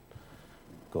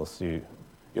 Of course,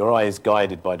 your eye is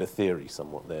guided by the theory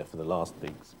somewhat there for the last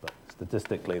peaks, but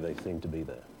statistically they seem to be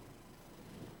there.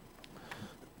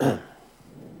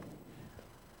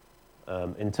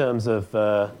 In terms of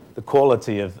the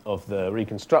quality of the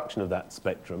reconstruction of that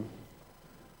spectrum,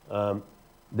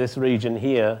 this region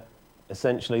here,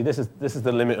 essentially, this is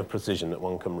the limit of precision that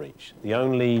one can reach. The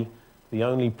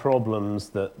only problems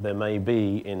that there may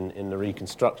be in the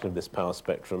reconstruction of this power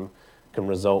spectrum can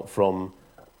result from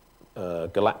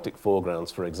galactic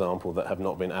foregrounds, for example, that have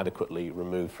not been adequately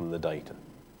removed from the data.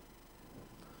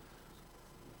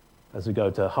 As we go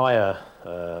to higher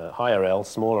L,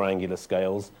 smaller angular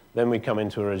scales, then we come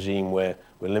into a regime where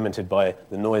we're limited by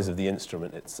the noise of the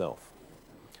instrument itself.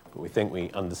 But we think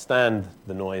we understand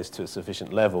the noise to a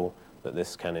sufficient level that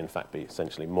this can in fact be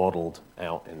essentially modeled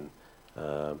out in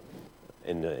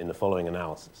the following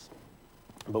analysis.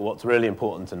 But what's really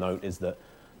important to note is that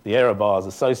the error bars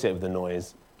associated with the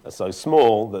noise are so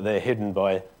small that they're hidden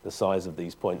by the size of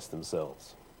these points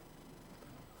themselves.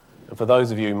 And for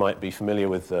those of you who might be familiar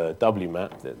with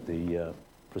WMAP, the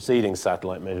preceding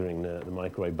satellite measuring the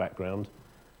microwave background,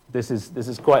 this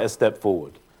is quite a step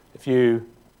forward.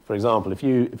 For example, if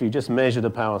you just measure the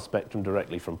power spectrum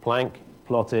directly from Planck,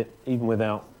 plot it, even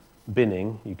without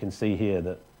binning, you can see here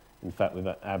that, in fact, we've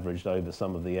averaged over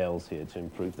some of the L's here to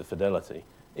improve the fidelity.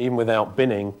 Even without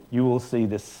binning, you will see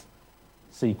this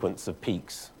sequence of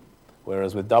peaks,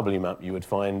 whereas with WMAP, you would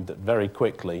find that very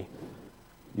quickly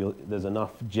there's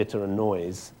enough jitter and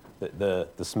noise that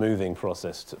the smoothing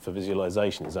process for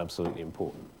visualization is absolutely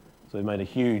important. So we've made a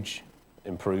huge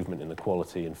improvement in the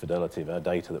quality and fidelity of our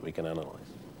data that we can analyze.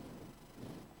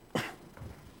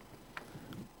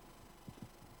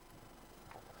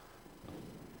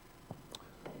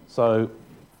 So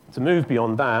to move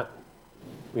beyond that,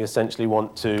 we essentially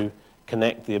want to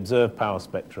connect the observed power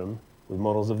spectrum with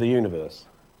models of the universe.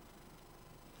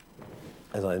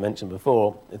 As I mentioned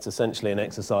before, it's essentially an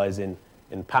exercise in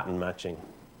pattern matching.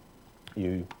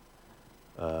 You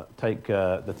take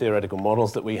the theoretical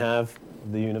models that we have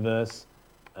of the universe,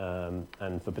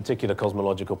 and for particular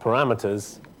cosmological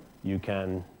parameters, you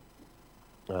can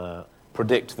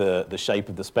predict the shape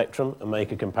of the spectrum and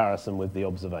make a comparison with the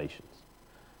observations.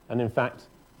 And in fact,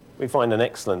 we find an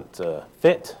excellent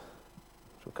fit,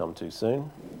 which we'll come to soon,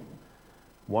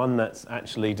 one that's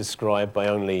actually described by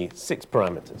only 6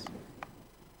 parameters.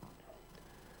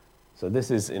 So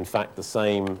this is, in fact, the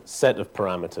same set of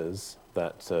parameters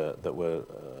that were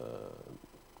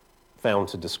found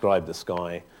to describe the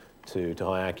sky to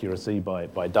high accuracy by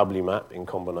WMAP in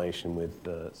combination with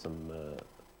some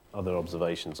other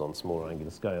observations on smaller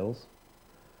angular scales.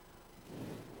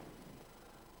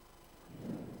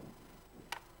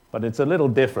 But it's a little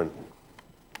different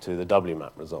to the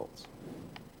WMAP results.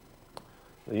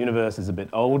 The universe is a bit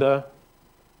older,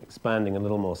 expanding a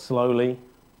little more slowly,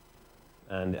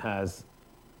 and it has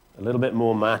a little bit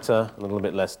more matter, a little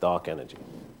bit less dark energy.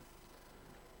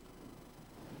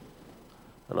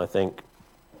 And I think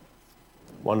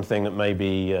one thing that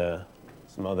maybe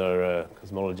some other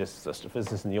cosmologists,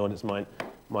 astrophysicists in the audience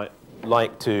might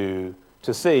like to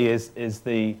see is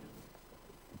the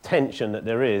tension that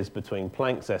there is between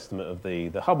Planck's estimate of the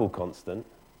Hubble constant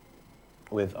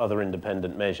with other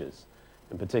independent measures.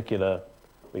 In particular,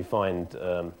 we find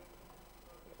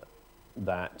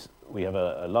that we have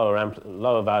a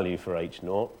lower value for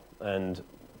H0, and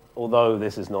although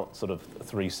this is not sort of a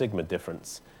 3 sigma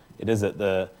difference, it is in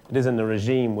the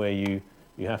regime where you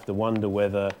have to wonder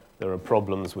whether there are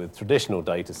problems with traditional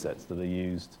data sets that are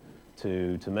used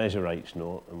to measure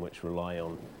H0 and which rely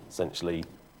on essentially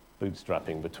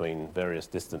bootstrapping between various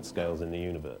distance scales in the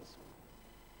universe.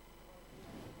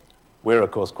 We're,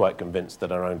 of course, quite convinced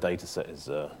that our own data set is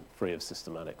free of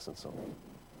systematics and so on.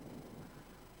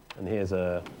 And here's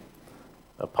a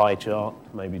pie chart,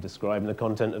 maybe describing the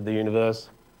content of the universe.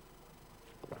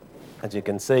 As you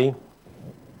can see,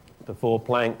 before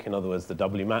Planck, in other words, the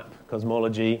WMAP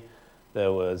cosmology,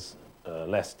 there was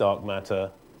less dark matter,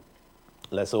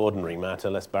 less ordinary matter,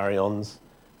 less baryons,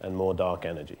 and more dark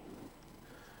energy.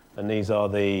 And these are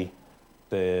the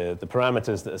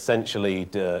parameters that essentially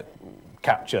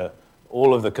capture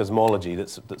all of the cosmology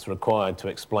that's required to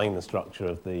explain the structure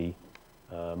of the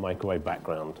microwave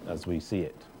background as we see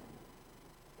it.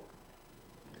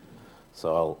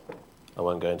 So I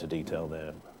won't go into detail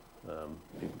there.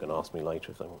 People can ask me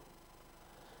later if they want.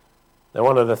 Now,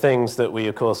 one of the things that we,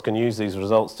 of course, can use these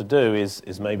results to do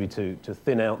is maybe to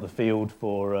thin out the field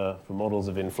for models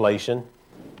of inflation.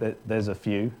 There's a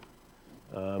few.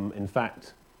 In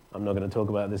fact, I'm not going to talk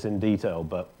about this in detail,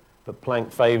 but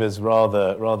Planck favors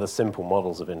rather simple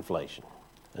models of inflation.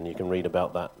 And you can read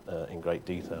about that in great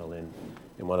detail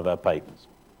in one of our papers.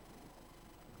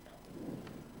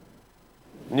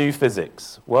 New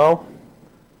physics. Well,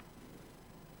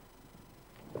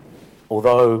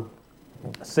 although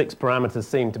 6 parameters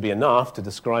seem to be enough to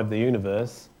describe the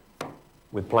universe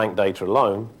with Planck data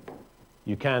alone,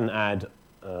 you can add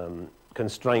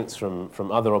constraints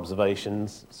from other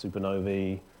observations,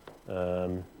 supernovae,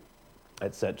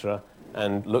 etc.,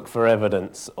 and look for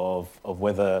evidence of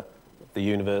whether the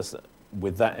universe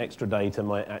with that extra data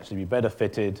might actually be better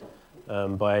fitted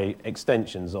by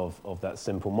extensions of that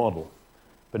simple model.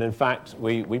 But in fact,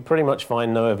 we pretty much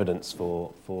find no evidence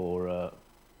for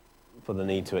the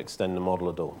need to extend the model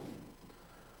at all.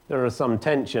 There are some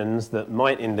tensions that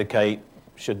might indicate,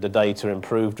 should the data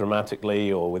improve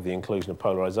dramatically or with the inclusion of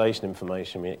polarization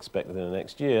information we expect within the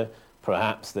next year,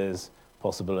 perhaps there's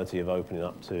possibility of opening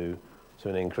up to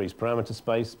an increased parameter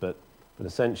space, but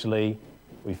essentially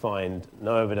we find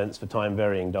no evidence for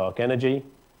time-varying dark energy,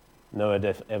 no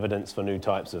evidence for new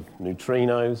types of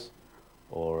neutrinos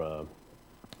or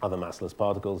other massless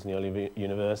particles in the early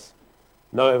universe,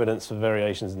 no evidence for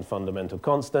variations in fundamental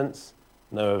constants,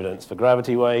 no evidence for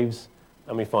gravity waves,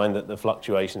 and we find that the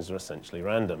fluctuations are essentially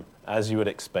random, as you would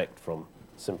expect from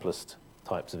simplest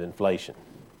types of inflation.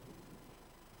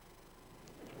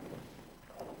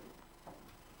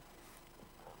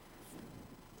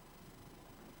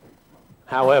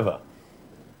 However,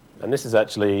 and this is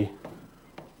actually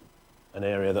an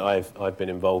area that I've been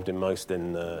involved in most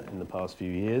in the past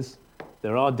few years,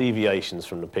 there are deviations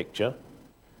from the picture.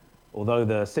 Although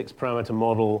the 6-parameter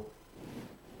model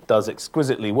does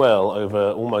exquisitely well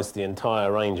over almost the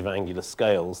entire range of angular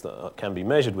scales that can be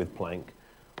measured with Planck,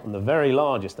 on the very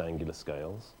largest angular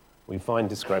scales, we find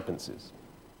discrepancies.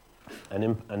 And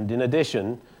in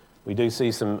addition, we do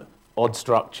see some odd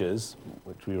structures,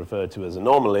 which we refer to as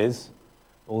anomalies,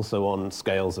 also on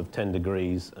scales of 10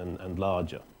 degrees and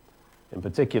larger. In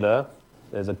particular,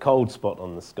 there's a cold spot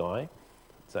on the sky.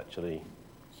 It's actually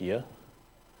here.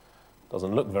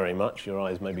 Doesn't look very much. Your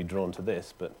eyes may be drawn to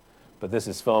this, but this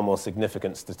is far more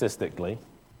significant statistically.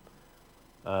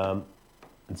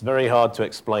 It's very hard to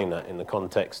explain that in the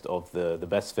context of the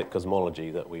best fit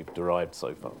cosmology that we've derived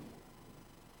so far.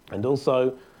 And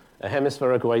also a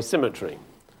hemispherical asymmetry,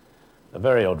 a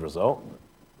very odd result.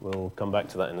 We'll come back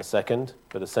to that in a second,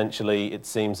 but essentially it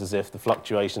seems as if the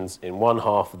fluctuations in one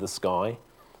half of the sky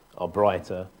are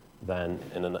brighter than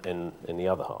in the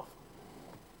other half.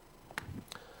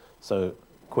 So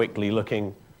quickly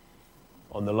looking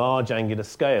on the large angular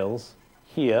scales,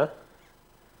 here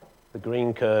the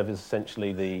green curve is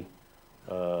essentially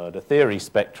the theory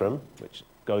spectrum, which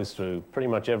goes through pretty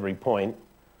much every point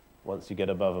once you get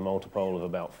above a multipole of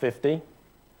about 50.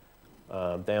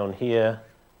 Down here,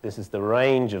 this is the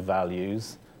range of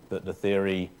values that the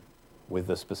theory with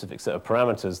the specific set of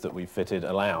parameters that we fitted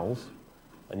allows.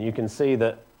 And you can see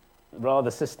that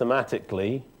rather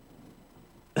systematically,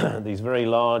 these very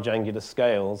large angular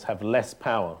scales have less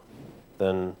power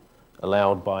than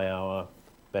allowed by our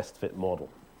best fit model.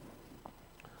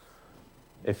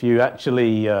 If you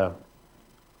actually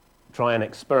try an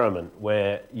experiment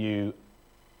where you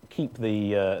keep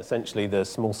the essentially the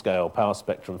small scale power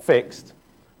spectrum fixed,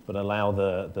 but allow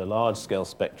the large scale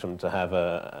spectrum to have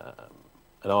an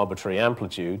arbitrary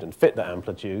amplitude and fit that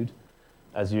amplitude,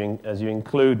 as you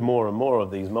include more and more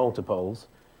of these multipoles,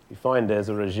 you find there's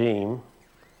a regime,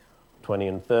 20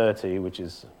 and 30, which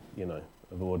is, you know,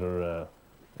 of order,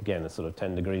 again, a sort of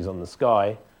 10 degrees on the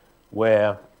sky,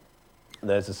 where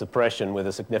there's a suppression with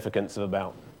a significance of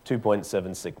about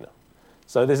 2.7 sigma.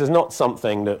 So this is not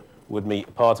something that would meet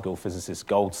a particle physicist's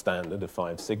gold standard of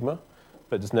 5 sigma,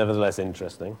 but it's nevertheless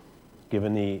interesting,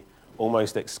 given the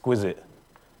almost exquisite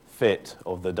fit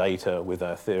of the data with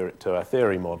our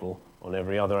theory model on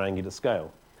every other angular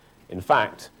scale. In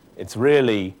fact, it's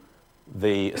really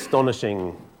the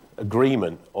astonishing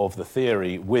agreement of the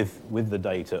theory with the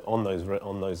data on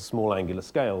those small angular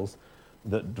scales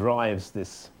that drives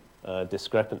this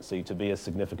discrepancy to be as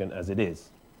significant as it is.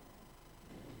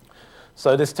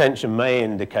 So this tension may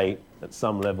indicate at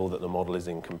some level that the model is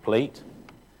incomplete,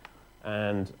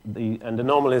 and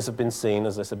anomalies have been seen,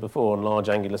 as I said before, on large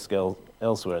angular scales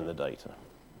elsewhere in the data.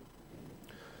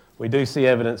 We do see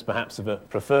evidence perhaps of a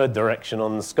preferred direction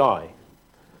on the sky.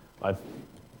 I've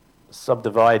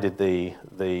subdivided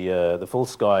the full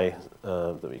sky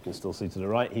that we can still see to the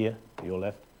right here, to your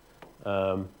left,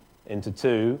 into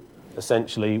two,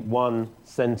 essentially one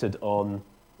centered on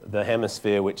the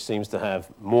hemisphere which seems to have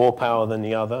more power than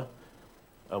the other,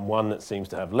 and one that seems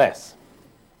to have less.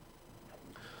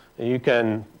 And you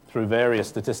can, through various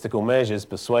statistical measures,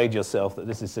 persuade yourself that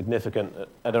this is significant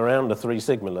at around the 3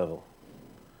 sigma level.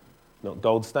 Not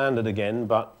gold standard again,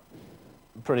 but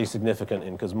pretty significant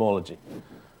in cosmology.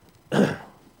 And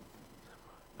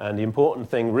the important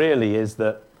thing really is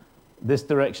that this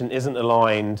direction isn't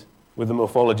aligned with the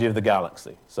morphology of the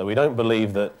galaxy. So we don't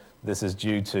believe that this is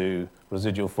due to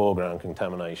residual foreground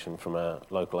contamination from a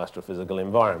local astrophysical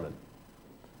environment.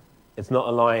 It's not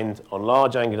aligned on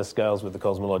large angular scales with the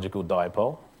cosmological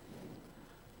dipole,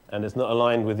 and it's not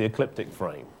aligned with the ecliptic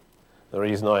frame. The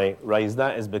reason I raise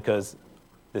that is because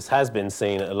this has been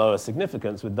seen at a lower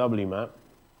significance with WMAP,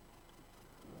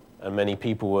 and many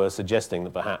people were suggesting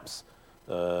that perhaps,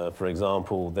 for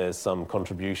example, there's some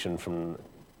contribution from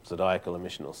zodiacal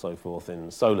emission or so forth in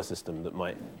the solar system that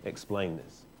might explain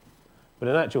this. But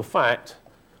in actual fact,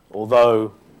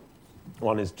 although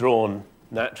one is drawn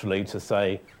naturally to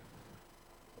say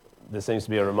there seems to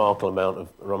be a remarkable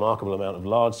amount of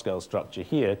large-scale structure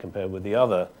here compared with the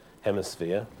other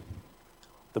hemisphere,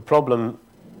 the problem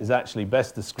is actually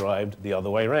best described the other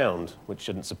way around, which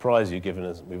shouldn't surprise you given,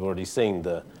 as we've already seen,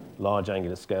 the large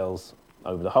angular scales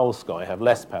over the whole sky have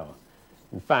less power.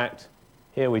 In fact,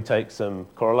 here we take some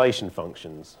correlation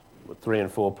functions, with 3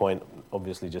 and 4 point,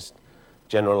 obviously just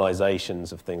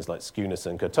generalizations of things like skewness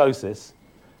and kurtosis.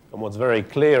 And what's very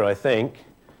clear, I think,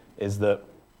 is that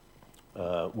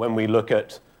when we look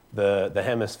at the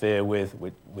hemisphere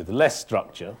with less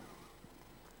structure,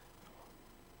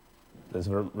 there's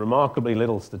remarkably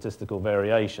little statistical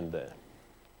variation there.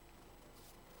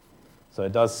 So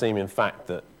it does seem, in fact,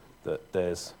 that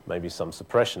there's maybe some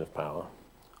suppression of power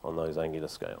on those angular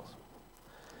scales.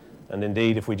 And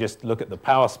indeed, if we just look at the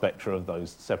power spectra of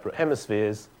those separate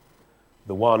hemispheres,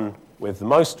 the one with the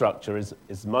most structure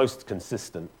is most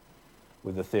consistent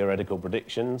with the theoretical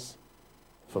predictions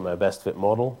from our best fit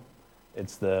model.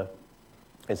 It's the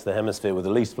it's the hemisphere with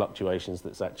the least fluctuations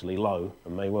that's actually low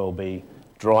and may well be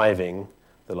driving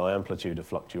the low amplitude of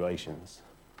fluctuations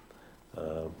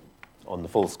on the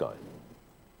full sky.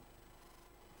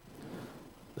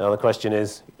 Now the question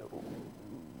is,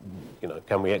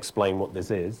 can we explain what this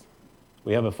is?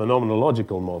 We have a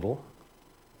phenomenological model,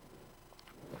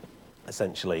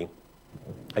 essentially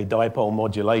a dipole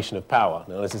modulation of power.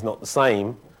 Now this is not the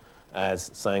same as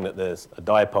saying that there's a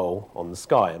dipole on the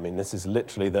sky. I mean, this is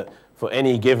literally that for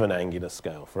any given angular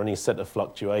scale, for any set of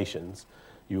fluctuations,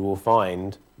 you will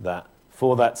find that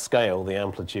for that scale, the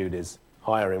amplitude is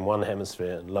higher in one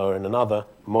hemisphere and lower in another,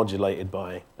 modulated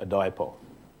by a dipole.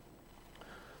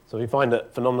 So we find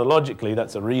that phenomenologically,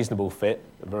 that's a reasonable fit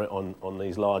on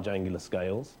these large angular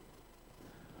scales.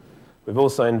 We've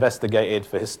also investigated,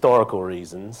 for historical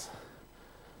reasons,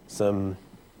 some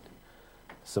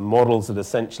models that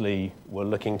essentially were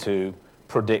looking to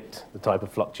predict the type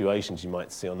of fluctuations you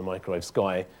might see on the microwave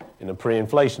sky in a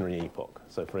pre-inflationary epoch.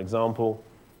 So for example,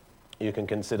 you can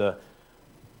consider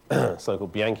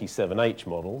so-called Bianchi 7H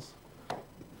models.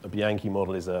 A Bianchi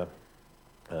model is a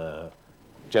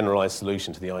generalized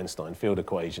solution to the Einstein field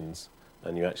equations,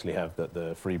 and you actually have that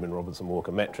the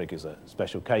Friedmann-Robertson-Walker metric is a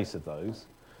special case of those.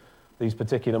 These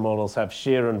particular models have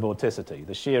shear and vorticity.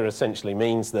 The shear essentially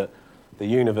means that the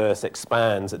universe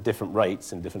expands at different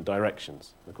rates in different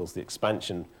directions. Of course, the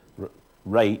expansion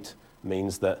rate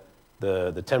means that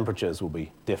the temperatures will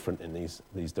be different in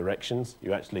these directions.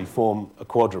 You actually form a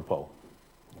quadrupole.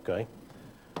 Okay?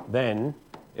 Then,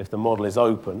 if the model is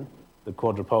open, the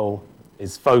quadrupole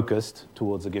is focused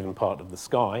towards a given part of the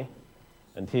sky,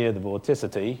 and here the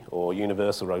vorticity, or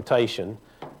universal rotation,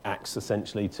 acts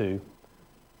essentially to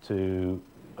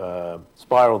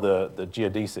spiral the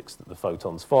geodesics that the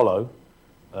photons follow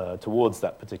towards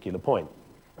that particular point.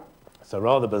 So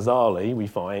rather bizarrely, we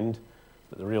find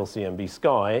that the real CMB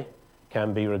sky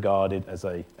can be regarded as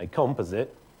a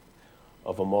composite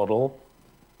of a model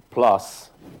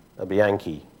plus a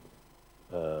Bianchi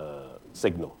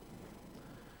signal.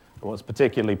 And what's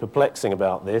particularly perplexing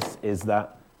about this is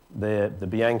that the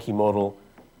Bianchi model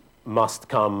must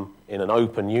come in an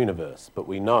open universe, but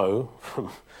we know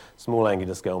from small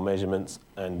angular scale measurements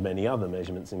and many other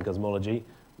measurements in cosmology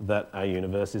that our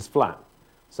universe is flat.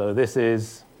 So this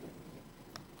is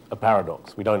a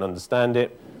paradox. We don't understand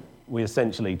it. We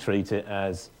essentially treat it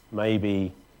as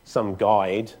maybe some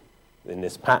guide in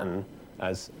this pattern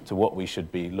as to what we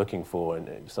should be looking for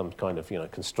and some kind of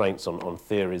constraints on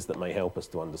theories that may help us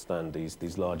to understand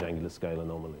these large angular scale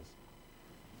anomalies.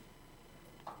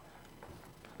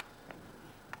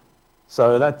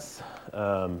 So that's,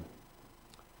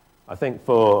 I think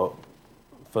for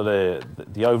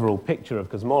the overall picture of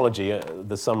cosmology,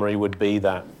 the summary would be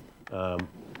that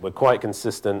we're quite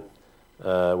consistent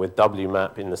with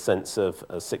WMAP in the sense of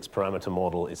a 6-parameter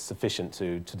model is sufficient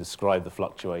to describe the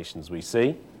fluctuations we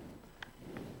see.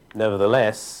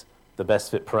 Nevertheless, the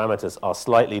best fit parameters are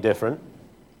slightly different.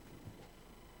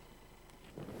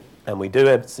 And we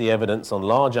do see evidence on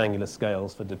large angular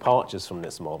scales for departures from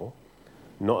this model.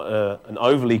 Not an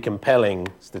overly compelling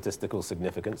statistical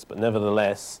significance, but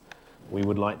nevertheless, we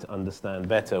would like to understand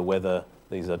better whether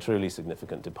these are truly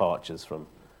significant departures from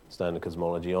standard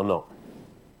cosmology or not.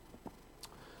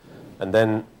 And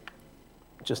then,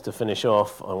 just to finish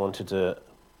off, I wanted to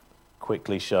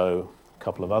quickly show a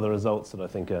couple of other results that I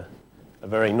think are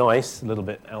very nice, a little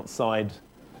bit outside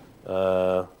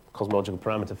cosmological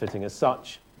parameter fitting as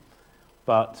such.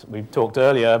 But we talked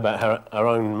earlier about how our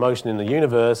own motion in the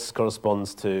universe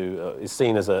corresponds to, is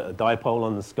seen as a dipole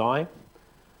on the sky.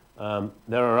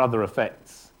 There are other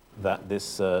effects that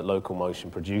this local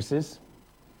motion produces.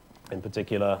 In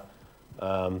particular,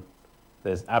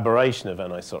 there's aberration of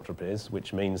anisotropies,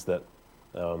 which means that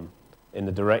in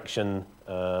the direction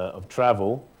of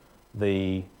travel,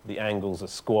 the angles are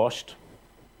squashed,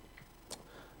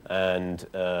 and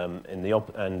the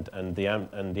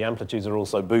amplitudes are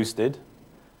also boosted,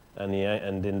 and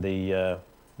in the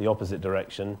opposite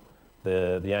direction,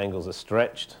 the angles are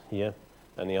stretched here,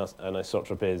 and the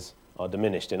anisotropies are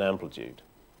diminished in amplitude.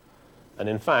 And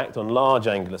in fact, on large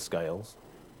angular scales,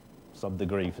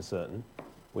 sub-degree for certain,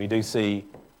 we do see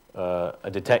a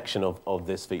detection of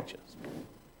this feature.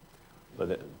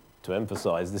 But to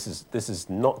emphasize, this is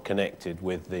not connected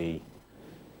with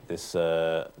this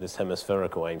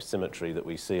hemispherical asymmetry that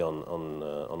we see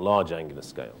on large angular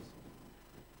scales.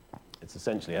 It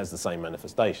essentially has the same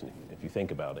manifestation. If you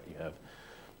think about it, you have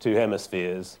two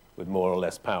hemispheres with more or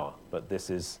less power, but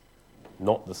this is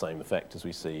not the same effect as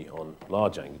we see on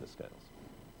large angular scales.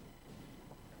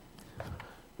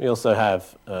 We also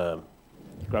have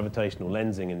gravitational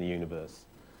lensing in the universe.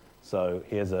 So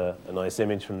here's a nice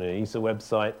image from the ESA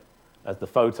website. As the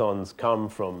photons come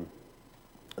from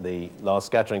the large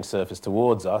scattering surface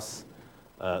towards us,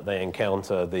 they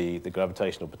encounter the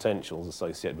gravitational potentials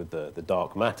associated with the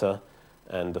dark matter,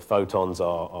 and the photons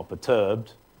are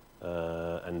perturbed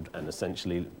and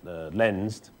essentially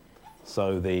lensed.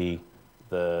 So the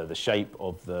shape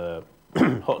of the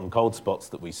hot and cold spots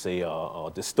that we see are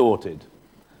distorted.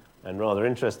 And rather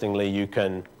interestingly, you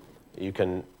can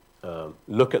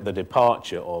look at the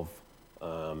departure of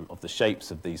the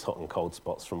shapes of these hot and cold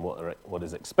spots from what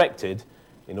is expected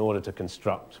in order to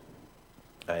construct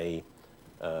a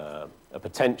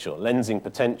potential, lensing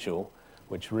potential,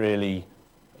 which really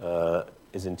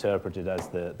is interpreted as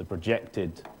the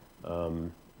projected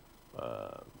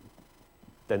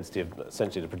density of,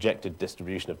 essentially the projected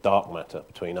distribution of dark matter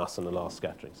between us and the last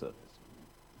scattering surface.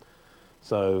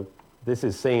 So this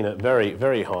is seen at very,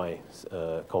 very high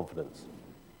confidence.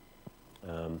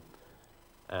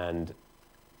 And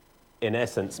in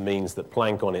essence means that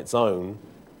Planck on its own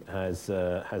has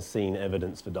seen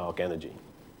evidence for dark energy.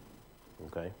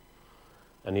 Okay?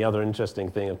 And the other interesting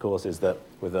thing, of course, is that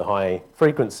with the high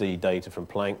frequency data from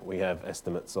Planck, we have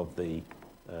estimates of the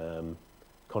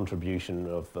contribution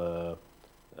of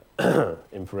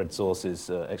infrared sources,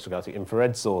 extragalactic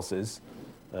infrared sources.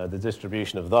 The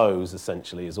distribution of those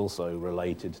essentially is also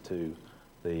related to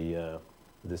the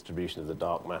distribution of the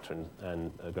dark matter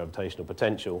and gravitational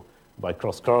potential. By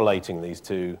cross-correlating these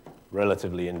two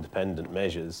relatively independent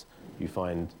measures, you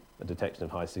find a detection of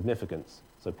high significance.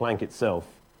 So Planck itself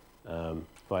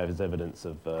provides evidence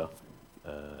of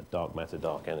dark matter,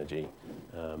 dark energy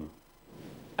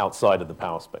outside of the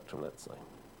power spectrum, let's say.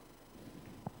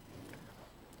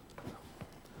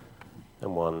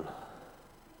 And one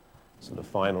sort of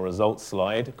final results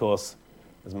slide. Of course,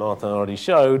 as Martin already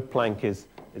showed, Planck is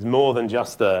more than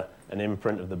just an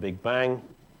imprint of the Big Bang.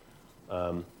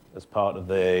 As part of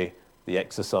the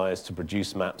exercise to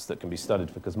produce maps that can be studied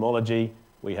for cosmology,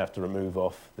 we have to remove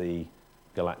off the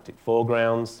galactic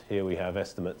foregrounds. Here we have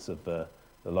estimates of the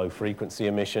low frequency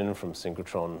emission from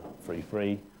synchrotron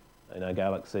 33 in our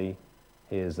galaxy.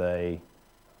 Here's a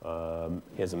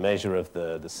measure of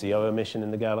the CO emission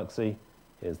in the galaxy.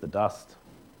 Here's the dust.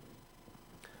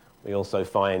 We also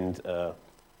find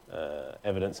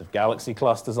evidence of galaxy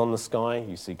clusters on the sky.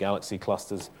 You see galaxy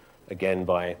clusters again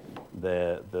by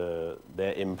their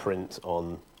imprint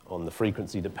on the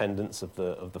frequency dependence of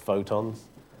the photons.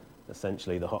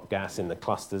 Essentially, the hot gas in the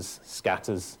clusters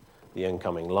scatters the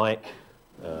incoming light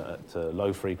at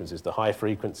low frequencies to high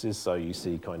frequencies, so you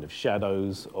see kind of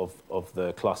shadows of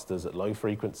the clusters at low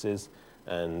frequencies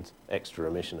and extra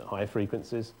emission at high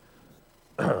frequencies.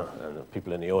 And the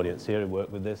people in the audience here who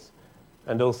work with this.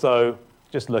 And also,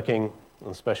 just looking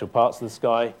on special parts of the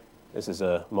sky, this is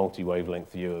a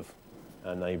multi-wavelength view of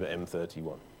our neighbor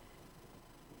M31.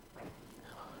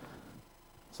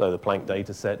 So the Planck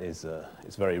data set is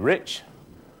very rich.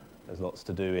 There's lots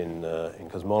to do in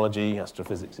cosmology,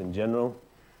 astrophysics in general.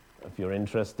 If you're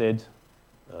interested,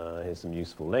 here's some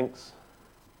useful links.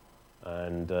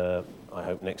 And I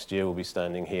hope next year we'll be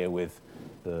standing here with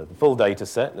the full data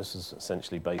set. This is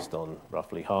essentially based on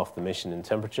roughly half the mission in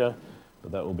temperature,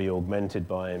 but that will be augmented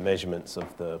by measurements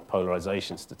of the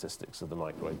polarization statistics of the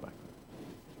microwave background.